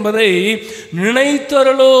செய்தேன் என்பதை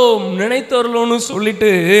நினைத்தருளோன்னு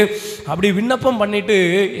சொல்லிட்டு அப்படி விண்ணப்பம் பண்ணிட்டு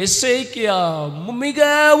எசேக்கியா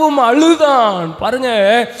மிகவும் அழுதான். பாருங்க,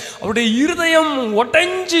 அவருடைய இருதயம்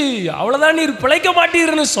ஒட்டஞ்சி, அவ்வளவுதான் நீர் பிழைக்க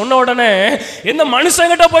மாட்டீர்னு சொன்ன உடனே எந்த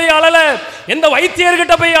மனுஷங்கிட்ட போய் அழல, எந்த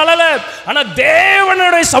வைத்தியர்கிட்ட போய் அழல, ஆனா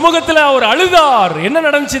தேவனுடைய சமூகத்தில் அவர் அழுதார். என்ன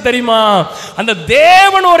நடந்துச்சு தெரியுமா? அந்த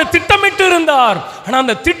தேவன் ஒரு திட்டமிட்டு இருந்தார். ஆனா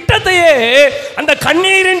அந்த திட்டத்தையே அந்த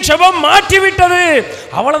கண்ணீரின் ஜெபம் மாற்றி விட்டது.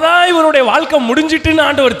 அவ்வளவுதான் இவருடைய வாழ்க்கை முடிஞ்சிட்டுன்னு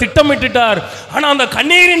ஆண்டவர் திட்டமிட்டுட்டார். ஆனா அந்த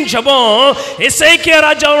கண்ணீரின் ஜெபம் எசேக்கியா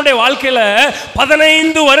ராஜாவுடைய வாழ்க்கையில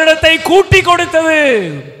 15 வருடத்தை கூட்டி கொடுத்தது.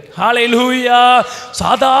 ஹல்லேலூயா!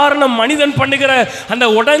 சாதாரண மனிதன் பண்ணுகிற அந்த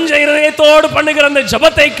உடைஞ்ச இதயத்தோடு பண்ணுகிற அந்த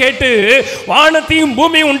ஜெபத்தை கேட்டு வானத்தையும்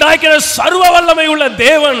பூமியும் உண்டாக்கிற சர்வ வல்லமை உள்ள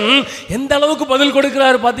தேவன் எந்த அளவுக்கு பதில்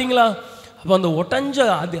கொடுக்கிறாரு பாத்தீங்களா? அப்போ அந்த ஒட்டஞ்ச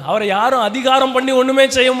அவரை யாரும் அதிகாரம் பண்ணி ஒன்றுமே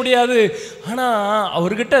செய்ய முடியாது. ஆனால்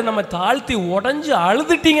அவர்கிட்ட நம்ம தாழ்த்தி உடஞ்சி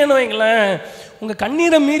அழுதுட்டீங்கன்னு வைங்களேன், உங்கள்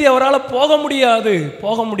கண்ணீரை மீறி அவரால் போக முடியாது.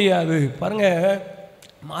 பாருங்க,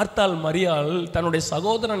 மார்த்தாள் மரியாள் தன்னுடைய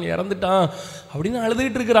சகோதரன் இறந்துட்டான் அப்படின்னு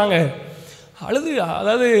அழுதுகிட்டு இருக்கிறாங்க.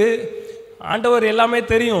 அதாவது ஆண்டவர் எல்லாமே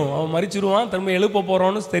தெரியும், அவன் மரிச்சிருவான், திரும்ப எழுப்ப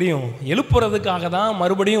போகிறோன்னு தெரியும். எழுப்புறதுக்காக தான்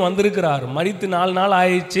மறுபடியும் வந்திருக்கிறார். மரித்து 4 நாள்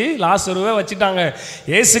ஆயிடுச்சு, லாசருவை வச்சுட்டாங்க.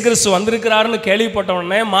 ஏசு கிறிஸ்து வந்திருக்கிறாருன்னு கேள்விப்பட்ட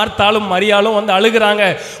உடனே மார்த்தாளும் மரியாளும் வந்து அழுகிறாங்க.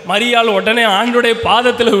 மரியாள் உடனே ஆண்டோடைய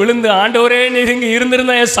பாதத்தில் விழுந்து, ஆண்டவரே நீர் இங்கே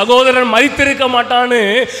இருந்திருந்த என் சகோதரன் மரித்திருக்க மாட்டான்னு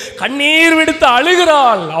கண்ணீர் விடுத்து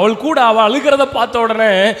அழுகிறாள். அவள் அழுகிறத பார்த்த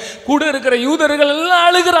உடனே கூட இருக்கிற யூதர்கள் எல்லாம்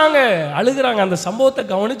அழுகிறாங்க. அந்த சம்பவத்தை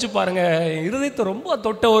கவனிச்சு பாருங்க, இருதயத்தை ரொம்ப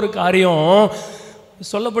தொட்ட ஒரு காரியம்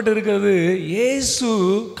சொல்லப்பட்டு இருக்கிறது. இயேசு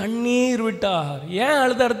கண்ணீர் விட்டார். ஏன்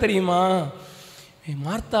அழுதார் தெரியுமா?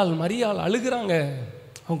 மார்த்தாள் மரியாள் அழுகிறாங்க,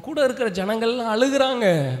 அவங்க கூட இருக்கிற ஜனங்கள்லாம்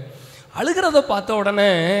அழுகிறத பார்த்த உடனே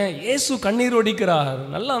இயேசு கண்ணீர் வடிக்கிறார்.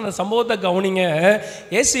 நல்லா அந்த சம்பவத்தை கவனிங்க.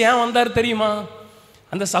 இயேசு ஏன் வந்தார் தெரியுமா?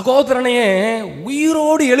 அந்த சகோதரனையே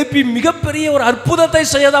உயிரோடு எழுப்பி மிகப்பெரிய ஒரு அற்புதத்தை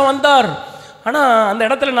செய்ய தான் வந்தார். ஆனால் அந்த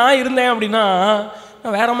இடத்துல நான் இருந்தேன் அப்படின்னா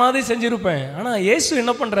நான் வேற மாதிரி செஞ்சுருப்பேன். ஆனால் இயேசு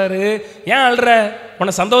என்ன பண்ணுறாரு? ஏன் அழுற?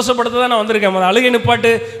 உன்னை சந்தோஷப்படுத்த தான் நான் வந்திருக்கேன், அழுகை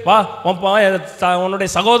நிப்பாட்டு, வா உன்னுடைய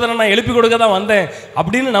சகோதரன் நான் எழுப்பி கொடுக்க தான் வந்தேன்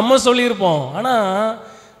அப்படின்னு நம்ம சொல்லியிருப்போம். ஆனால்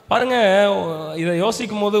பாருங்கள், இதை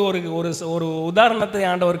யோசிக்கும் போது ஒரு உதாரணத்தை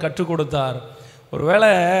ஆண்டவர் கற்றுக் கொடுத்தார்.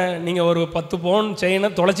 ஒருவேளை நீங்கள் ஒரு 10 பவுன்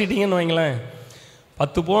செயினை தொலைச்சிட்டிங்கன்னு வைங்களேன்,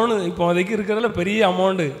 10 பவுன் இப்போ அதுக்கு இருக்கிறதுல பெரிய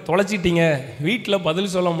அமௌண்ட்டு தொலைச்சிட்டிங்க, வீட்டில்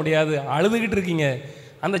பதில் சொல்ல முடியாது, அழுதுகிட்டு இருக்கீங்க.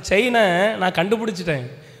 அந்த செயினை நான் கண்டுபிடிச்சிட்டேன்,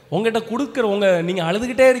 உங்கள்கிட்ட நீங்கள்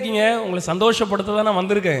அழுதுகிட்டே இருக்கீங்க, உங்களை சந்தோஷப்படுத்த தான் நான்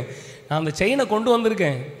வந்திருக்கேன், நான் அந்த செயினை கொண்டு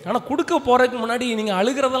வந்திருக்கேன். ஆனால் கொடுக்க போகிறதுக்கு முன்னாடி நீங்கள்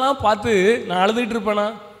அழுகிறதெல்லாம் பார்த்து நான் அழுதுகிட்டு இருப்பேனா?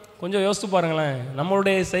 கொஞ்சம் யோசித்து பாருங்களேன்,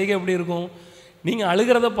 நம்மளுடைய செய்கை எப்படி இருக்கும்? நீங்கள்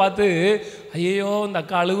அழுகிறத பார்த்து ஐயோ இந்த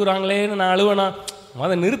அக்கா அழுகுறாங்களேன்னு நான் அழுவேனா?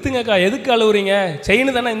 அதை நிறுத்துங்கக்கா, எதுக்கு அழுகுறீங்க,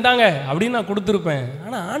 செயின் தானே இந்தாங்க அப்படின்னு நான் கொடுத்துருப்பேன்.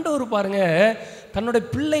 ஆனால் ஆண்டவர் பாருங்கள், தன்னுடைய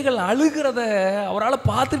பிள்ளைகள் அழுகிறத அவரால்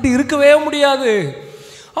பார்த்துட்டு இருக்கவே முடியாது.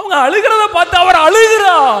 அவங்க அழுகிறத பார்த்து அவர்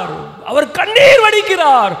அழுகிறார், அவர் கண்ணீர்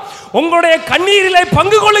வடிக்கிறார். உங்களுடைய கண்ணீரிலே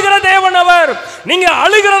பங்கு கொள்ளுகிற தேவன் அவர். நீங்க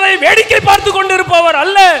அழுகிறதை வேடிக்கை பார்த்து கொண்டிருப்பவர்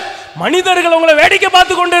அல்ல. மனிதர்கள் உங்களை வேடிக்கை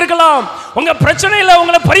பார்த்து கொண்டு இருக்கலாம், உங்க பிரச்சனையில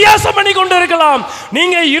உங்களை பரியாசம் பண்ணி கொண்டு இருக்கலாம்.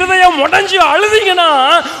 நீங்க இருதயம் உடைஞ்சு அழுதீங்கன்னா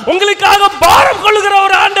உங்களுக்காக பாரம் கொள்ளுகிற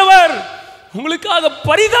ஒரு ஆண்டவர், உங்களுக்காக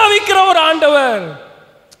பரிதாபிக்கிற ஒரு ஆண்டவர்.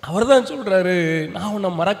 அவர் தான் சொல்றாரு, நான் உன்னை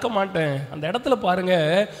மறக்க மாட்டேன். அந்த இடத்துல பாருங்க,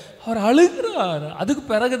 அவர் அழுகிறார். அதுக்கு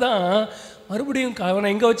பிறகுதான் மறுபடியும் அவனை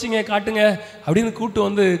எங்கே வச்சிங்க காட்டுங்க அப்படின்னு கூப்பிட்டு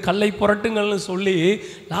வந்து கல்லை புரட்டுங்கள்னு சொல்லி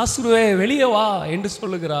லாசருவே வெளியே வா என்று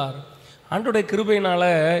சொல்லுகிறார். ஆண்டோடைய கிருபையினால்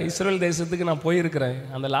இஸ்ரேல் தேசத்துக்கு நான் போயிருக்கிறேன்.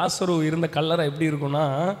 அந்த லாசரு இருந்த கல்லறை எப்படி இருக்குன்னா,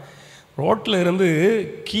 ரோட்டில் இருந்து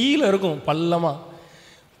கீழே இருக்கும், பள்ளமாக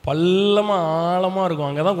ஆழமாக இருக்கும்,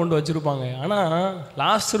 அங்கே தான் கொண்டு வச்சுருப்பாங்க. ஆனால்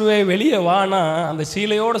லாசருவே வெளியே வானா அந்த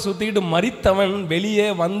சீலையோடு சுற்றிக்கிட்டு மரித்தவன் வெளியே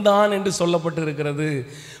வந்தான் என்று சொல்லப்பட்டு இருக்கிறது.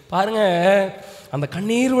 பாருங்கள், அந்த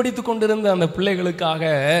கண்ணீர் வடித்து கொண்டிருந்த அந்த பிள்ளைகளுக்காக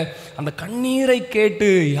அந்த கண்ணீரை கேட்டு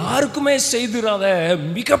யாருக்குமே செய்திராத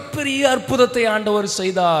மிகப்பெரிய அற்புதத்தை ஆண்டவர்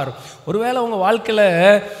செய்தார். ஒருவேளை உங்கள் வாழ்க்கையில்,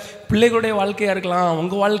 பிள்ளைகளுடைய வாழ்க்கையாக இருக்கலாம்,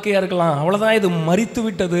 உங்கள் வாழ்க்கையாக இருக்கலாம், அவ்வளோதான், இது மரித்து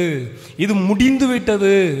விட்டது, இது முடிந்து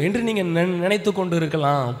விட்டது என்று நீங்கள் நினைத்து கொண்டு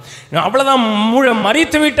இருக்கலாம். அவ்வளோதான்,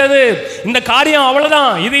 மரித்து விட்டது, இந்த காரியம்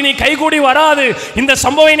அவ்வளோதான், இது நீ கைகூடி வராது, இந்த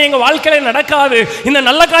சம்பவம் எங்கள் வாழ்க்கையில் நடக்காது, இந்த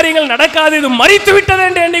நல்ல காரியங்கள் நடக்காது, இது மரித்து விட்டது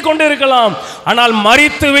என்று எண்ணிக்கொண்டு இருக்கலாம். ஆனால்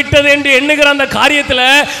மரித்து விட்டது என்று எண்ணுகிற அந்த காரியத்தில்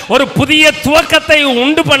ஒரு புதிய துவக்கத்தை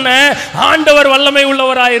உண்டு பண்ண ஆண்டவர் வல்லமை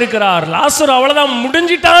உள்ளவராக இருக்கிறார். லாசரு அவ்வளோதான்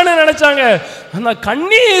முடிஞ்சிட்டான்னு நினைச்சாங்க. அந்த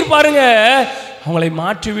கண்ணீர் பாருங்க அவங்களை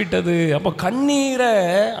மாற்றிவிட்டது. அப்போ கண்ணீரை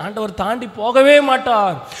ஆண்டவர் தாண்டி போகவே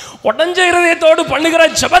மாட்டார். உடஞ்ச இருதயத்தோடு பண்ணுகிற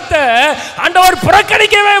ஜெபத்தை ஆண்டவர்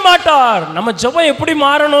புறக்கணிக்கவே மாட்டார். நம்ம ஜெபம் எப்படி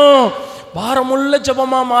மாறணும்? பாரமுள்ள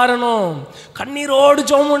ஜெபமாக மாறணும், கண்ணீரோடு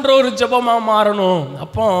ஜெபம் பண்ணுற ஒரு ஜெபமாக மாறணும்.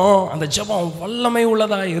 அப்போ அந்த ஜெபம் வல்லமை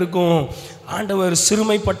உள்ளதாக இருக்கும். ஆண்டவர்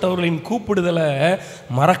சிறுமைப்பட்டவர்களின் கூப்பிடுதலை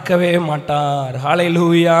மறக்கவே மாட்டார்.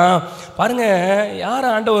 ஹல்லேலூயா. பாருங்க, யார்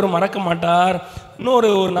ஆண்டவர் மறக்க மாட்டார்? இன்னொரு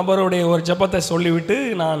நபருடைய ஒரு ஜெபத்தை சொல்லிவிட்டு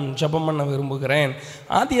நான் ஜெபம் பண்ண விரும்புகிறேன்.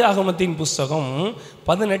 ஆதியாகமத்தின் புஸ்தகம்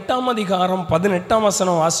 18ஆம் அதிகாரம் 18ஆம்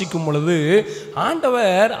வசனம் வாசிக்கும் பொழுது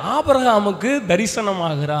ஆண்டவர் ஆபிரகாமுக்கு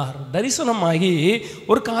தரிசனமாகிறார். தரிசனமாகி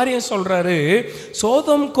ஒரு காரியம் சொல்றாரு.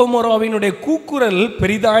 சோதோம் கொமோராவினுடைய கூக்குரல்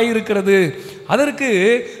பெரிதாயிருக்கிறது, அதற்கு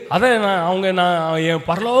என்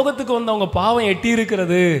பரலோகத்துக்கு வந்து அவங்க பாவம் எட்டி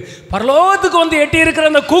இருக்கிறது, பரலோகத்துக்கு வந்து எட்டி இருக்கிற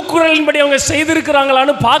அந்த கூக்குரலின்படி அவங்க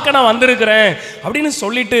செய்திருக்கிறாங்களான்னு பார்க்க நான் வந்திருக்கிறேன் அப்படின்னு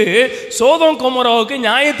சொல்லிட்டு சோதோம் கொமோராவுக்கு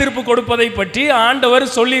நியாய தீர்ப்பு கொடுப்பதை பற்றி ஆண்டவர்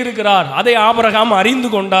சொல்லி இருக்கிறார். அதை ஆபிரகாம் அறிந்து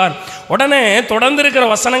கொண்டார். உடனே தொடர்ந்து இருக்கிற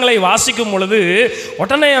வசனங்களை வாசிக்கும் பொழுது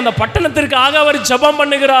உடனே அந்த பட்டணத்திற்காக அவர் ஜெபம்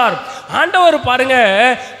பண்ணுகிறார். ஆண்டவர் பாருங்க,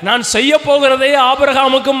 நான் செய்ய போகிறதை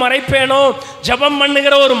ஆபிரகாமுக்கு மறைப்பேனோ? ஜெபம்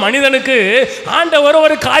பண்ணுகிற ஒரு மனிதனுக்கு ஆண்டவர்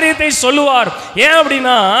ஒரு காரியத்தை சொல்லுவார். ஏன்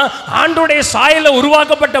அப்படின்னா, ஆண்டவருடைய சாயலில்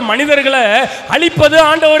உருவாக்கப்பட்ட மனிதர்களை அழிப்பது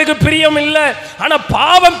ஆண்டவருக்கு பிரியம் இல்லை. ஆனா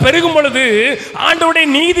பாவம் பெருகும் பொழுது ஆண்டவருடைய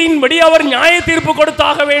நீதியின்படி அவர் நியாய தீர்ப்பு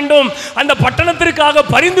கொடுத்தாக வேண்டும். அந்த பட்டணத்திற்காக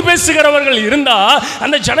பரிந்து பேசுகிறவர்கள் இருந்தா,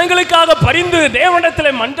 அந்த ஜனங்களுக்காக பரிந்து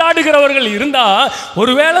தேவனிடத்தில் மன்றாடுகிறவர்கள் இருந்தா,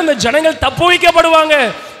 ஒருவேளை அந்த ஜனங்கள் தப்பு வைக்கப்படுவாங்க.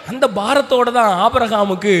 அந்த பாரத்தோடு தான்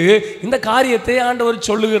ஆபிரகாமுக்கு இந்த காரியத்தை ஆண்டவர்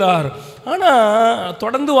சொல்லுகிறார். ஆனால்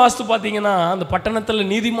தொடர்ந்து வாஸ்து பார்த்தீங்கன்னா, அந்த பட்டணத்தில்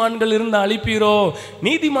நீதிமான்கள் இருந்து அழிப்பீரோ?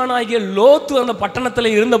 நீதிமானாகிய லோத்து அந்த பட்டணத்தில்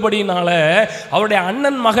இருந்தபடினால, அவருடைய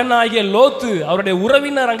அண்ணன் மகனாகிய லோத்து அவருடைய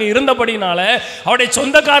உறவினர் அங்கே இருந்தபடினால, அவருடைய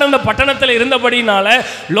சொந்தக்காரர் அந்த பட்டணத்தில் இருந்தபடினால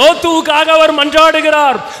லோத்துவுக்காக அவர்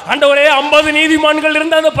மன்றாடுகிறார். ஆண்டவரே, 50 நீதிமான்கள்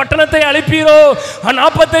இருந்த அந்த பட்டணத்தை அழிப்பீரோ?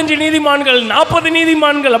 45 நீதிமான்கள், 40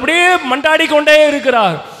 நீதிமான்கள், அப்படியே மன்றாடி கொண்டே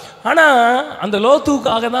இருக்கிறார். ஆனால் அந்த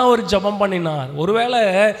லோத்துவுக்காக தான் அவர் ஜெபம் பண்ணினார். ஒருவேளை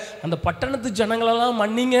அந்த பட்டணத்து ஜனங்களெல்லாம்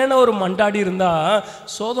மன்னிங்கன்னு ஒரு மண்டாடி இருந்தால்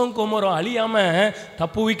சோதோம் கொமோரா அழியாமல்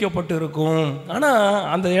தப்புவிக்கப்பட்டு இருக்கும். ஆனால்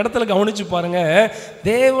அந்த இடத்துல கவனித்து பாருங்கள்,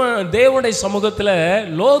 தேவனுடைய சமூகத்தில்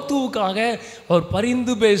லோத்துவுக்காக அவர்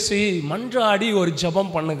பரிந்து பேசி மன்றாடி ஒரு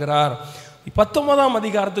ஜெபம் பண்ணுகிறார். 19ஆம்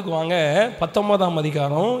அதிகாரத்துக்கு வாங்க. 19ஆம்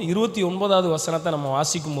அதிகாரம் 29வது வசனத்தை நம்ம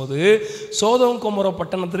வாசிக்கும் போது, சோதோம் கொமோரா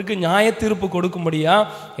பட்டணத்திற்கு நியாய தீர்ப்பு கொடுக்கும்படியா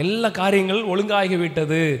எல்லா காரியங்கள்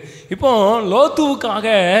ஒழுங்காகிவிட்டது. இப்போ லோத்துவுக்காக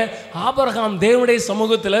ஆபிரகாம் தேவனுடைய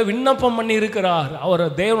சமூகத்தில் விண்ணப்பம் பண்ணி இருக்கிறார். அவர்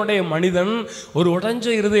தேவனுடைய மனிதன், ஒரு உடைஞ்ச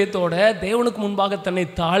இருதயத்தோட தேவனுக்கு முன்பாக தன்னை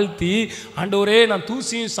தாழ்த்தி, ஆண்டவரே, நான்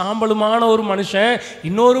தூசியும் சாம்பலுமான ஒரு மனுஷன்,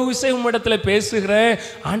 இன்னொரு விஷயம் இடத்துல பேசுகிறேன்,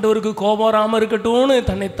 ஆண்டவருக்கு கோபம் வராமல் இருக்கட்டும்னு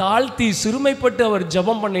தன்னை தாழ்த்தி சிறுமைப்பட்டு அவர்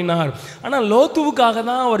ஜெபம் பண்ணினார். ஆனால் லோத்துவுக்காக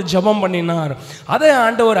தான் அவர் ஜெபம் பண்ணினார். அதை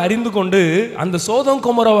ஆண்டவர் அறிந்து கொண்டு அந்த சோதோம்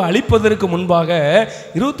கொமோராவை அழிப்பதற்கு முன்பாக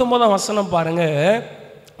 29ஆம் வசனம் பாருங்க.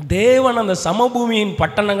 தேவன் அந்த சமபூமியின்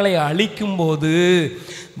பட்டணங்களை அழிக்கும் போது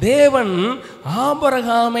தேவன்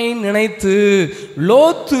ஆபிரகாமை நினைத்து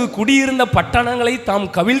லோத்து குடியிருந்த பட்டணங்களை தாம்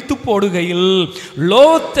கவிழ்த்து போடுகையில்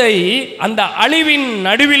லோத்தை அந்த அழிவின்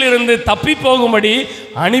நடுவில் இருந்து தப்பி போகும்படி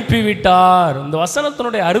அனுப்பிவிட்டார். இந்த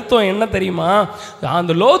வசனத்தினுடைய அர்த்தம் என்ன தெரியுமா?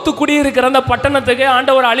 அந்த லோத்து குடியிருக்கிற அந்த பட்டணத்துக்கு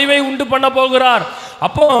ஆண்டவர் அழிவை உண்டு பண்ண போகிறார்.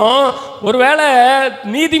 அப்போ ஒருவேளை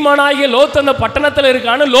நீதிமானாகிய லோத்து அந்த பட்டணத்தில்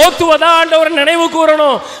இருக்கான்னு லோத்துவதான் ஆண்டவர் நினைவு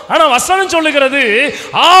கூறணும். ஆனா வசனம் சொல்லுகிறது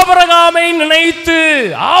ஆபிரகாமை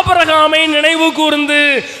நினைவு கூர்ந்து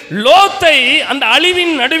லோத்தை அந்த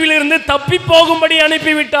அழிவின் நடுவில் இருந்து தப்பி போகும்படி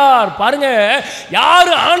அனுப்பிவிட்டார். பாருங்க,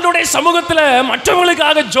 யாரு ஆண்டவருடைய சமூகத்தில்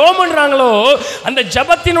மற்றவங்களுக்காக ஜெபம் பண்றாங்களோ அந்த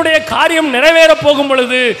ஜெபத்தினுடைய காரியம் நிறைவேற போகும்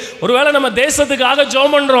பொழுது, ஒருவேளை நம்ம தேசத்துக்காக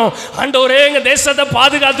ஜெபம் பண்றோம், ஆண்டவரே எங்க தேசத்தை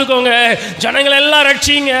பாதுகாத்துக்கோங்க, ஜனங்கள் எல்லாம்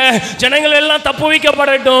ரட்சிங்க, ஜனங்கள் எல்லாம் தப்பு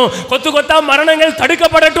வைக்கப்படட்டும், கொத்து கொத்தா மரணங்கள்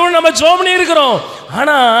தடுக்கப்படட்டும் நம்ம ஜெபம் பண்ணி இருக்கிறோம்.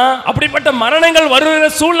 ஆனா அப்படிப்பட்ட மரணங்கள் வருகிற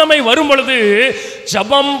சூழ்நிலை வரும் பொழுது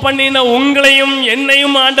ஜெபம் பண்ணின உங்களையும்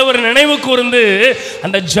என்னையும் ஆண்டவர் நினைவு கூர்ந்து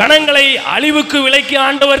அந்த ஜனங்களை அழிவுக்கு விலக்கி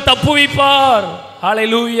ஆண்டவர் தப்புவிப்பார்.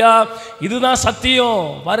 ஹல்லேலூயா, இதுதான் சத்தியம்.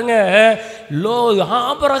 பாருங்க,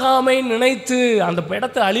 ஆபிரகாமை நினைத்து அந்த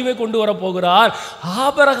இடத்தை அழிவை கொண்டு வர போகிறார்.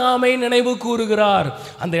 ஆபிரகாமை நினைவு கூறுகிறார்.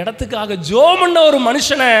 அந்த இடத்துக்காக ஜெபம் பண்ண ஒரு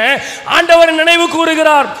மனுஷனை ஆண்டவர் நினைவு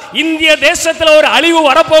கூறுகிறார். இந்திய தேசத்தில் ஒரு அழிவு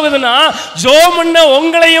வரப்போகுதுன்னா ஜெபம் பண்ண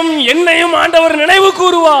உங்களையும் என்னையும் ஆண்டவர் நினைவு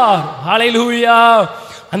கூறுவார். ஹல்லேலூயா,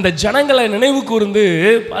 அந்த ஜனங்களை நினைவு கூர்ந்து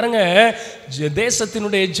பாருங்க,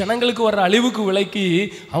 தேசத்தினுடைய ஜனங்களுக்கு வர்ற அழிவுக்கு விலக்கி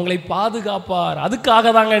அவங்களை பாதுகாப்பார்.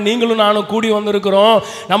 அதுக்காக தாங்க நீங்களும் நானும் கூடி வந்திருக்கிறோம்.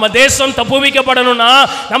 நம்ம தேசம் தப்புவிக்கப்படணும்னா,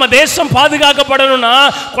 நம்ம தேசம் பாதுகாக்கப்படணும்னா,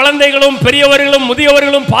 குழந்தைகளும் பெரியவர்களும்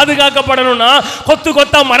முதியவர்களும் பாதுகாக்கப்படணும்னா, கொத்து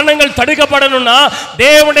கொத்தா மரணங்கள் தடுக்கப்படணும்னா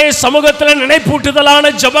தேவனுடைய சமூகத்தில்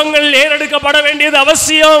நினைப்பூட்டுதலான ஜெபங்கள் ஏறெடுக்கப்பட வேண்டியது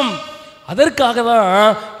அவசியம். அதற்காக தான்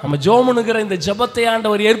நம்ம ஜெபம்ங்கிற இந்த ஜெபத்தை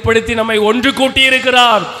ஆண்டவர் ஏற்படுத்தி நம்மை ஒன்று கூட்டி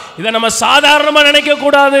இருக்கிறார். இதை நம்ம சாதாரணமாக நினைக்க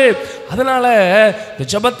கூடாது. அதனால இந்த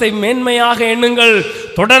ஜெபத்தை மேன்மையாக எண்ணுங்கள்,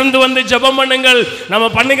 தொடர்ந்து வந்து ஜெபம் பண்ணுங்கள். நம்ம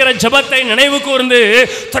பண்ணுகிற ஜெபத்தை நினைவு கூர்ந்து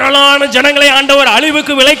திரளான ஜனங்களை ஆண்டவர்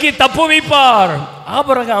அழிவுக்கு விலக்கி தப்புவிப்பார்.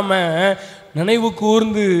 ஆபிரகாமை நினைவு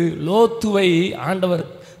கூர்ந்து லோத்துவை ஆண்டவர்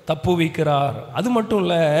தப்புவிக்கிறார். அது மட்டும்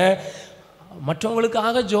இல்லை,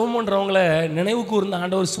 மற்றவங்களுக்காக ஜெபம் பண்ணுறவங்கள நினைவு கூர்ந்த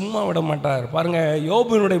ஆண்டவர் சும்மா விட மாட்டார். பாருங்கள்,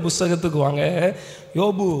 யோபுனுடைய புஸ்தகத்துக்கு வாங்க.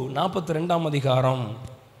 யோபு 42ஆம் அதிகாரம்.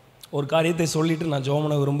 ஒரு காரியத்தை சொல்லிட்டு நான் ஜெபம்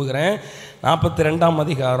பண்ண விரும்புகிறேன். 42ஆம்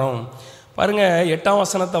அதிகாரம் பாருங்கள், 8ஆம்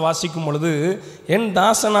வசனத்தை வாசிக்கும் பொழுது, என்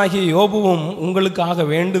தாசனாகிய யோபுவும் உங்களுக்காக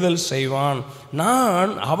வேண்டுதல் செய்வான்,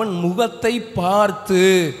 நான் அவன் முகத்தை பார்த்து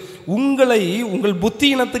உங்களை உங்கள்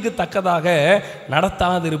புத்தியினத்துக்கு தக்கதாக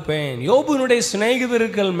நடத்தாதிருப்பேன். யோபுனுடைய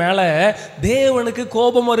சிநேகிதர்கள் மேலே தேவனுக்கு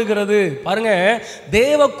கோபம் வருகிறது. பாருங்க,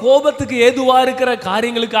 தேவ கோபத்துக்கு ஏதுவா இருக்கிற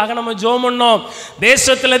காரியங்களுக்காக நம்ம ஜெபம் பண்ணோம்.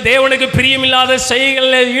 தேசத்தில் தேவனுக்கு பிரியமில்லாத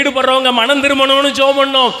செயல்களில் ஈடுபடுறவங்க மனம் திரும்பணும்னு ஜெபம்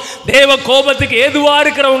பண்ணோம். தேவ கோபத்துக்கு ஏதுவா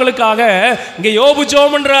இருக்கிறவங்களுக்காக இங்கே யோபு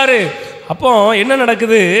ஜெபம் பண்றாரு. அப்போ என்ன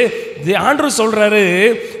நடக்குது? ஆண்டவர் சொல்றாரு,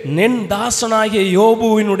 என் தாசனாகிய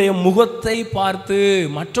யோபுவினுடைய முகத்தை பார்த்து,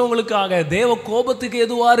 மற்றவங்களுக்காக தேவ கோபத்துக்கு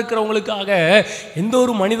எதுவா இருக்கிறவங்களுக்காக எந்த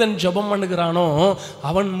ஒரு மனிதன் ஜெபம் பண்ணுகிறானோ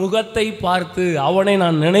அவன் முகத்தை பார்த்து அவனை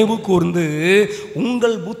நான் நினைவு கூர்ந்து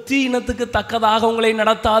உங்கள் புத்தி இனத்துக்கு தக்கதாக உங்களை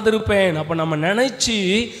நடத்தாதிருப்பேன். அப்ப நம்ம நினைச்சு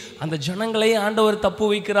அந்த ஜனங்களை ஆண்டவர் தப்பு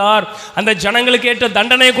வைக்கிறார். அந்த ஜனங்களுக்கு ஏற்ற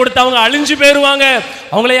தண்டனை கொடுத்து அவங்க அழிஞ்சு போயிருவாங்க,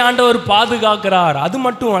 அவங்களே ஆண்டவர் பாதுகாக்கிறார். அது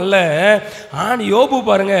மட்டும் அல்ல, யோபு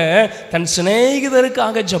பாருங்க, தன்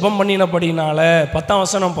சிநேகிதருக்காக ஜெபம் பண்ணினபடினால 10ஆம்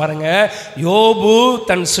வசனம் பாருங்க, யோபு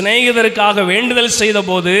தன் சிநேகிதருக்காக வேண்டுதல் செய்த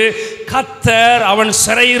போது கர்த்தர் அவன்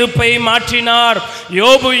சிறையிருப்பை மாற்றினார்.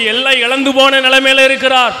 யோபு எல்லாம் இழந்து போன நிலைமையில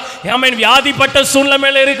இருக்கிறார். அவன் வியாதிப்பட்ட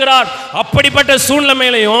சூழ்நிலையில இருக்கிறார். அப்படிப்பட்ட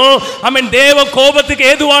சூழ்நிலையிலையும் அவன் தேவ கோபத்துக்கு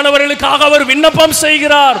ஏதுவானவர்களுக்காக அவர் விண்ணப்பம்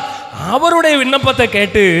செய்கிறார். அவருடைய விண்ணப்பத்தை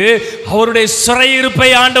கேட்டு அவருடைய சிறையிருப்பை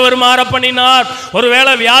ஆண்டவர் மாற பண்ணினார்.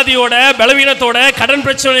 ஒருவேளை வியாதியோட, பலவீனத்தோட, கடன்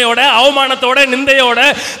பிரச்சனையோட, அவமானத்தோட, நிந்தையோட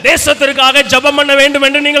தேசத்திற்காக ஜெபம் பண்ண வேண்டும்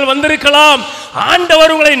என்று நீங்கள் வந்திருக்கலாம்.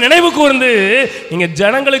 ஆண்டவர் உங்களை நினைவு கூர்ந்து நீங்க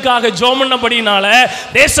ஜனங்களுக்காக ஜெபம் பண்ணபடினால,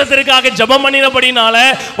 தேசத்திற்காக ஜெபம் பண்ணினபடினால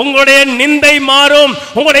உங்களுடைய நிந்தை மாறும்,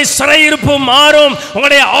 உங்களுடைய சிறையிருப்பு மாறும்,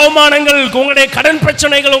 உங்களுடைய அவமானங்கள், உங்களுடைய கடன்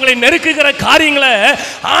பிரச்சனைகள், உங்களை நெருக்குகிற காரியங்களை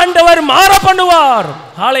ஆண்டவர் மாற பண்ணுவார்.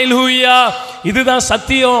 ஹல்லேலூயா, இதுதான்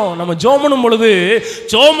சத்தியம். நம்ம ஜெபம் பண்ணும் பொழுது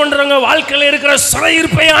ஜெபம் பண்றவங்க வாழ்க்கையில் இருக்கிற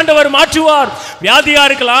சிறையிருப்பை ஆண்டவர் மாற்றுவார். வியாதியா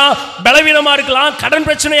இருக்கலாம், பலவீனமா இருக்கலாம், கடன்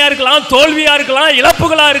பிரச்சனையா இருக்கலாம், தோல்வியா இருக்கலாம்,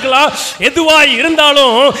 இழப்புகளா இருக்கலாம், எதுவாய்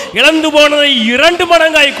இருந்தாலும் இழந்து போனதை 2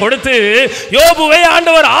 மடங்காய் கொடுத்து யோபுவை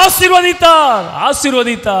ஆண்டவர்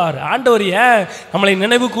ஆசீர்வதித்தார். ஆண்டவர் ஏன் நம்மளை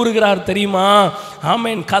நினைவு கூறுகிறார் தெரியுமா?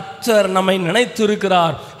 ஆமென். கர்த்தர் நம்மை நினைத்து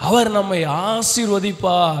இருக்கிறார், அவர் நம்மை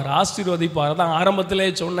ஆசீர்வதிப்பார். அதான் ஆரம்பத்திலே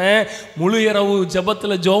சொன்னேன், முழு இரவு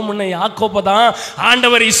ஜெபத்தில் ஜெபம் பண்ண யாக்கோபை தான்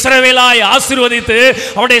ஆண்டவர் இஸ்ரவேலாய் ஆசீர்வதித்து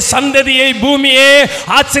அவருடைய சந்ததியை, பூமியே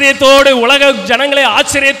ஆச்சரியத்தோடு, உலக ஜனங்களை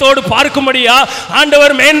ஆச்சரியத்தோடு பார்க்கும்படியா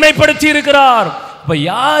ஆண்டவர் மேன்மைப்படுத்தி இருக்கிறார். அப்போ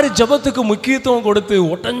யார் ஜெபத்துக்கு முக்கியத்துவம் கொடுத்து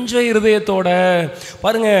ஒட்டஞ்ச இருதயத்தோட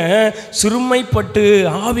பாருங்க, சிறுமைப்பட்டு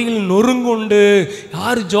ஆவியில் நொறுங்குண்டு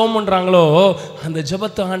யார் ஜெபம் பண்ணுறாங்களோ அந்த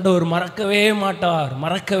ஜெபத்தை ஆண்டவர் மறக்கவே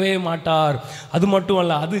மாட்டார். அது மட்டும்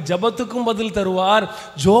அல்ல, அது ஜெபத்துக்கும் பதில் தருவார்.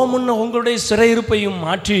 ஜெபம்னு உங்களுடைய சிறையிருப்பையும்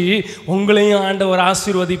மாற்றி உங்களையும் ஆண்டவர்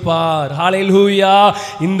ஆசீர்வதிப்பார். ஹல்லேலூயா.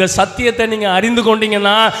 இந்த சத்தியத்தை நீங்க அறிந்து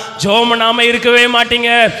கொண்டீங்கன்னா ஜெபம் பண்ணாம இருக்கவே மாட்டீங்க,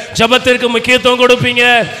 ஜெபத்திற்கு முக்கியத்துவம் கொடுப்பீங்க.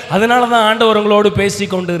 அதனால தான் ஆண்டவர் உங்களோடு பேசி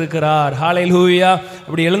கொண்டு இருக்கிறார். ஹல்லேலூயா.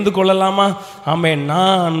 அப்படி எழுந்து கொள்ளலாமா? ஆமென்.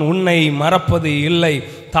 நான் உன்னை மறப்பது இல்லை.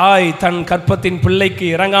 தாய் தன் கற்பத்தின் பிள்ளைக்கு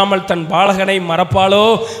இறங்காமல் தன் பாலகனை மறப்பாளோ?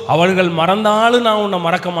 அவர்கள் மறந்தாலும் நான் உன்னை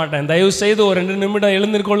மறக்க மாட்டேன். தயவு செய்து ஒரு 2 நிமிடம்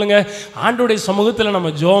எழுந்திருக்கொள்ளுங்க. ஆண்டோடைய சமூகத்தில்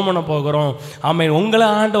நம்ம ஜெபம் பண்ண போகிறோம். ஆமென். உங்களை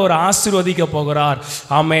ஆண்டவர் ஆசீர்வதிக்க போகிறார்.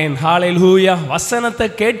 ஆமென். ஹல்லேலூயா. வசனத்தை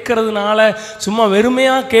கேட்கறதுனால, சும்மா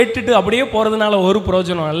வெறுமையாக கேட்டுட்டு அப்படியே போகிறதுனால ஒரு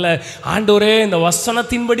பிரயோஜனம் அல்ல. ஆண்டவரே இந்த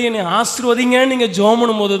வசனத்தின்படி என்னை ஆசீர்வதிங்கன்னு நீங்கள் ஜெபம்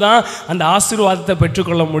பண்ணும்போது தான் அந்த ஆசீர்வாதத்தை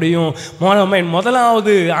பெற்றுக்கொள்ள முடியும்.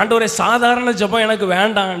 முதலாவது, ஆண்டவரே சாதாரண ஜெபம் எனக்கு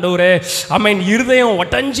வேண்டாம் ஆண்டவரே. ஆமென். இருதயம்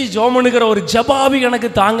ஒட்டஞ்சி ஜெபம் பண்ணுகிற ஒரு ஜெபாவி எனக்கு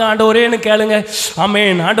தாங்க ஆண்டவரேன்னு கேளுங்க.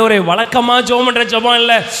 ஆமென். ஆண்டவரே, வழக்கமா ஜெபம் பண்ற ஜெபம்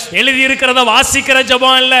இல்ல, எழுதி இருக்கிறத வாசிக்கிற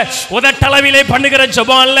ஜெபம் இல்ல, உதட்டளவிலே பண்ணுகிற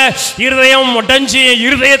ஜெபம் இல்ல, இருதயம் ஒட்டஞ்சி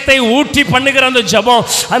இருதயத்தை ஊற்றி பண்ணுகிற அந்த ஜெபம்,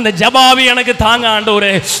 அந்த ஜெபாவி எனக்கு தாங்க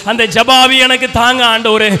ஆண்டவரே, அந்த ஜெபாவி எனக்கு தாங்க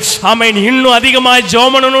ஆண்டவரே. ஆமென். இன்னும் அதிகமாக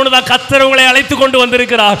ஜெபம் பண்ணணும்னு தான் கர்த்தர் உங்களை அழைத்து கொண்டு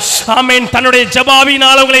வந்திருக்கிறார். ஆமென். தன்னுடைய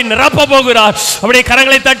ஜெபாவினால் உங்களை நிரப்ப போகிறார். அப்படியே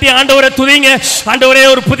கரங்களை தட்டி ஆண்டவரை துதிங்க. ஆண்டவரே,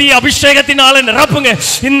 ஒரு புதிய அபிஷேகத்தினால நிரப்புங்க.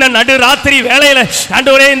 இந்த நடு ராத்திரி வேளையில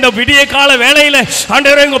ஆண்டவரே, இந்த விடிய கால வேளையில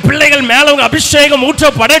ஆண்டவரே, உங்க பிள்ளைகள் மேல உங்க அபிஷேகம்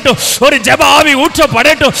ஊற்றப்படட்டும், ஒரு ஜெப ஆவி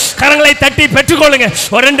ஊற்றப்படட்டும். கரங்களை தட்டி பெற்றுக்கொள்ளுங்க.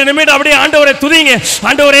 ஒரு 2 நிமிடம் அப்படியே ஆண்டவரை துதிங்க.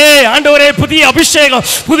 ஆண்டவரே, புதிய அபிஷேகம்,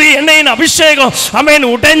 புதிய எண்ணெயின் அபிஷேகம். ஆமென்.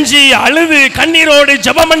 உடைஞ்சி அழுது கண்ணீரோடு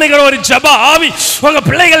ஜெபம் பண்ணுகிற ஒரு ஜெப ஆவி உங்க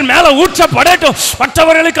பிள்ளைகள் மேல ஊற்றப்படட்டும்.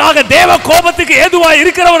 மற்றவர்களுக்காக, தேவ கோபத்துக்கு ஏதுவா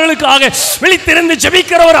இருக்கிறவர்களுக்காக விழித்திருந்து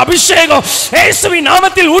ஜெபிக்கிற ஒரு அபிஷேகம் இயேசுவின்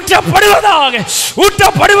நாமத்தில் ஊற்றப்படுவதாக.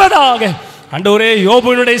 ஆண்டவரே,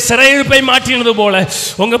 யோபுவினுடைய சிறையிருப்பை மாற்றினது போல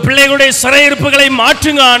உங்க பிள்ளைகளுடைய சிறையிருப்புகளை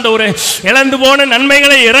மாற்றுங்க ஆண்டவரே. இழந்து போன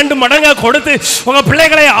நன்மைகளை 2 மடங்கா கொடுத்து உங்க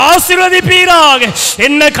பிள்ளைகளை ஆசீர்வதிப்பீராக.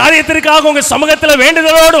 என்ன காரியத்திற்காக உங்க சமூகத்தில்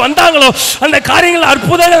வேண்டுதலோடு வந்தாங்களோ அந்த காரியங்கள்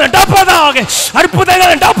அற்புதங்கள் நடப்பதாக.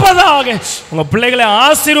 உங்க பிள்ளைகளை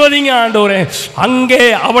ஆசீர்வதிங்க ஆண்டவரே. அங்கே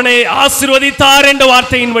அவனை ஆசீர்வதித்தார் என்ற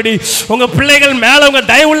வார்த்தையின்படி உங்க பிள்ளைகள் மேல உங்க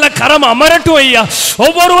தயவுள்ள கரம் அமரட்டும் ஐயா.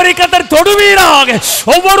 ஒவ்வொருவரை கர்த்தர் தொடுவீராக,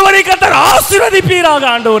 ஒவ்வொருவரை கர்த்தர் ஆசீர்வதிப்பீராக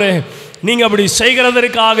ஆண்டவரே. நீங்க அப்படி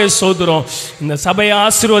செய்கிறதற்காக ஸ்தோத்திரம். இந்த சபையை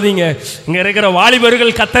ஆசீர்வதிங்க. இங்க இருக்கிற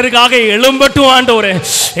வாலிபர்கள் கர்த்தருக்காக எழும்பட்டும் ஆண்டவரே.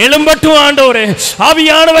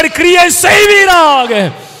 ஆவியானவர் கிரியை செய்வீராக.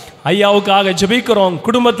 ஐயாவுக்காக ஜெபிக்கிறோம்,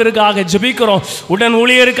 குடும்பத்திற்காக ஜெபிக்கிறோம், உடன்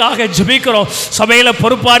ஊழியருக்காக ஜெபிக்கிறோம், சபையில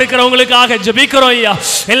பொறுப்பா இருக்கிறவங்களுக்காக ஜெபிக்கிறோம் ஐயா.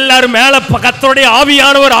 எல்லாரும் மேல கர்த்தருடைய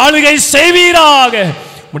ஆவியானவர் ஆளுகை செய்வீராக.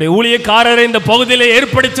 உடைய ஊழியக்காரரை இந்த பகுதியில்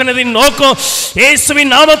ஏற்படுத்தினதின் நோக்கம்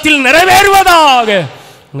இயேசுவின் நாமத்தில் நிறைவேறுவதாக.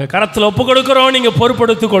 உங்க கரத்தில் ஒப்பு கொடுக்கிறோம், நீங்க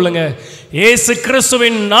பொறுப்படுத்திக் கொள்ளுங்க. இயேசு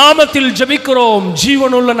கிறிஸ்துவின் நாமத்தில் ஜெபிக்கிறோம்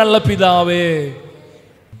ஜீவனுள்ள நல்ல பிதாவே.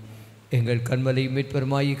 எங்கள் கண்மலை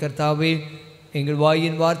மீட்பெருமாயி கர்த்தாவே, எங்கள்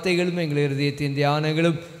வாயின் வார்த்தைகளும் எங்கள் இருதயத்தின்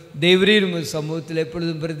தியானங்களும் தேவரீர் உங்கள் சமூகத்தில்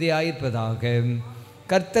எப்பொழுதும் பிரதியாயிருப்பதாக.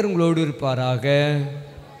 கர்த்தர் உங்களோடு இருப்பாராக.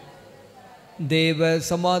 தேவ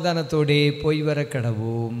சமாதானத்தோடே போய் வர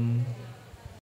கடவோம்.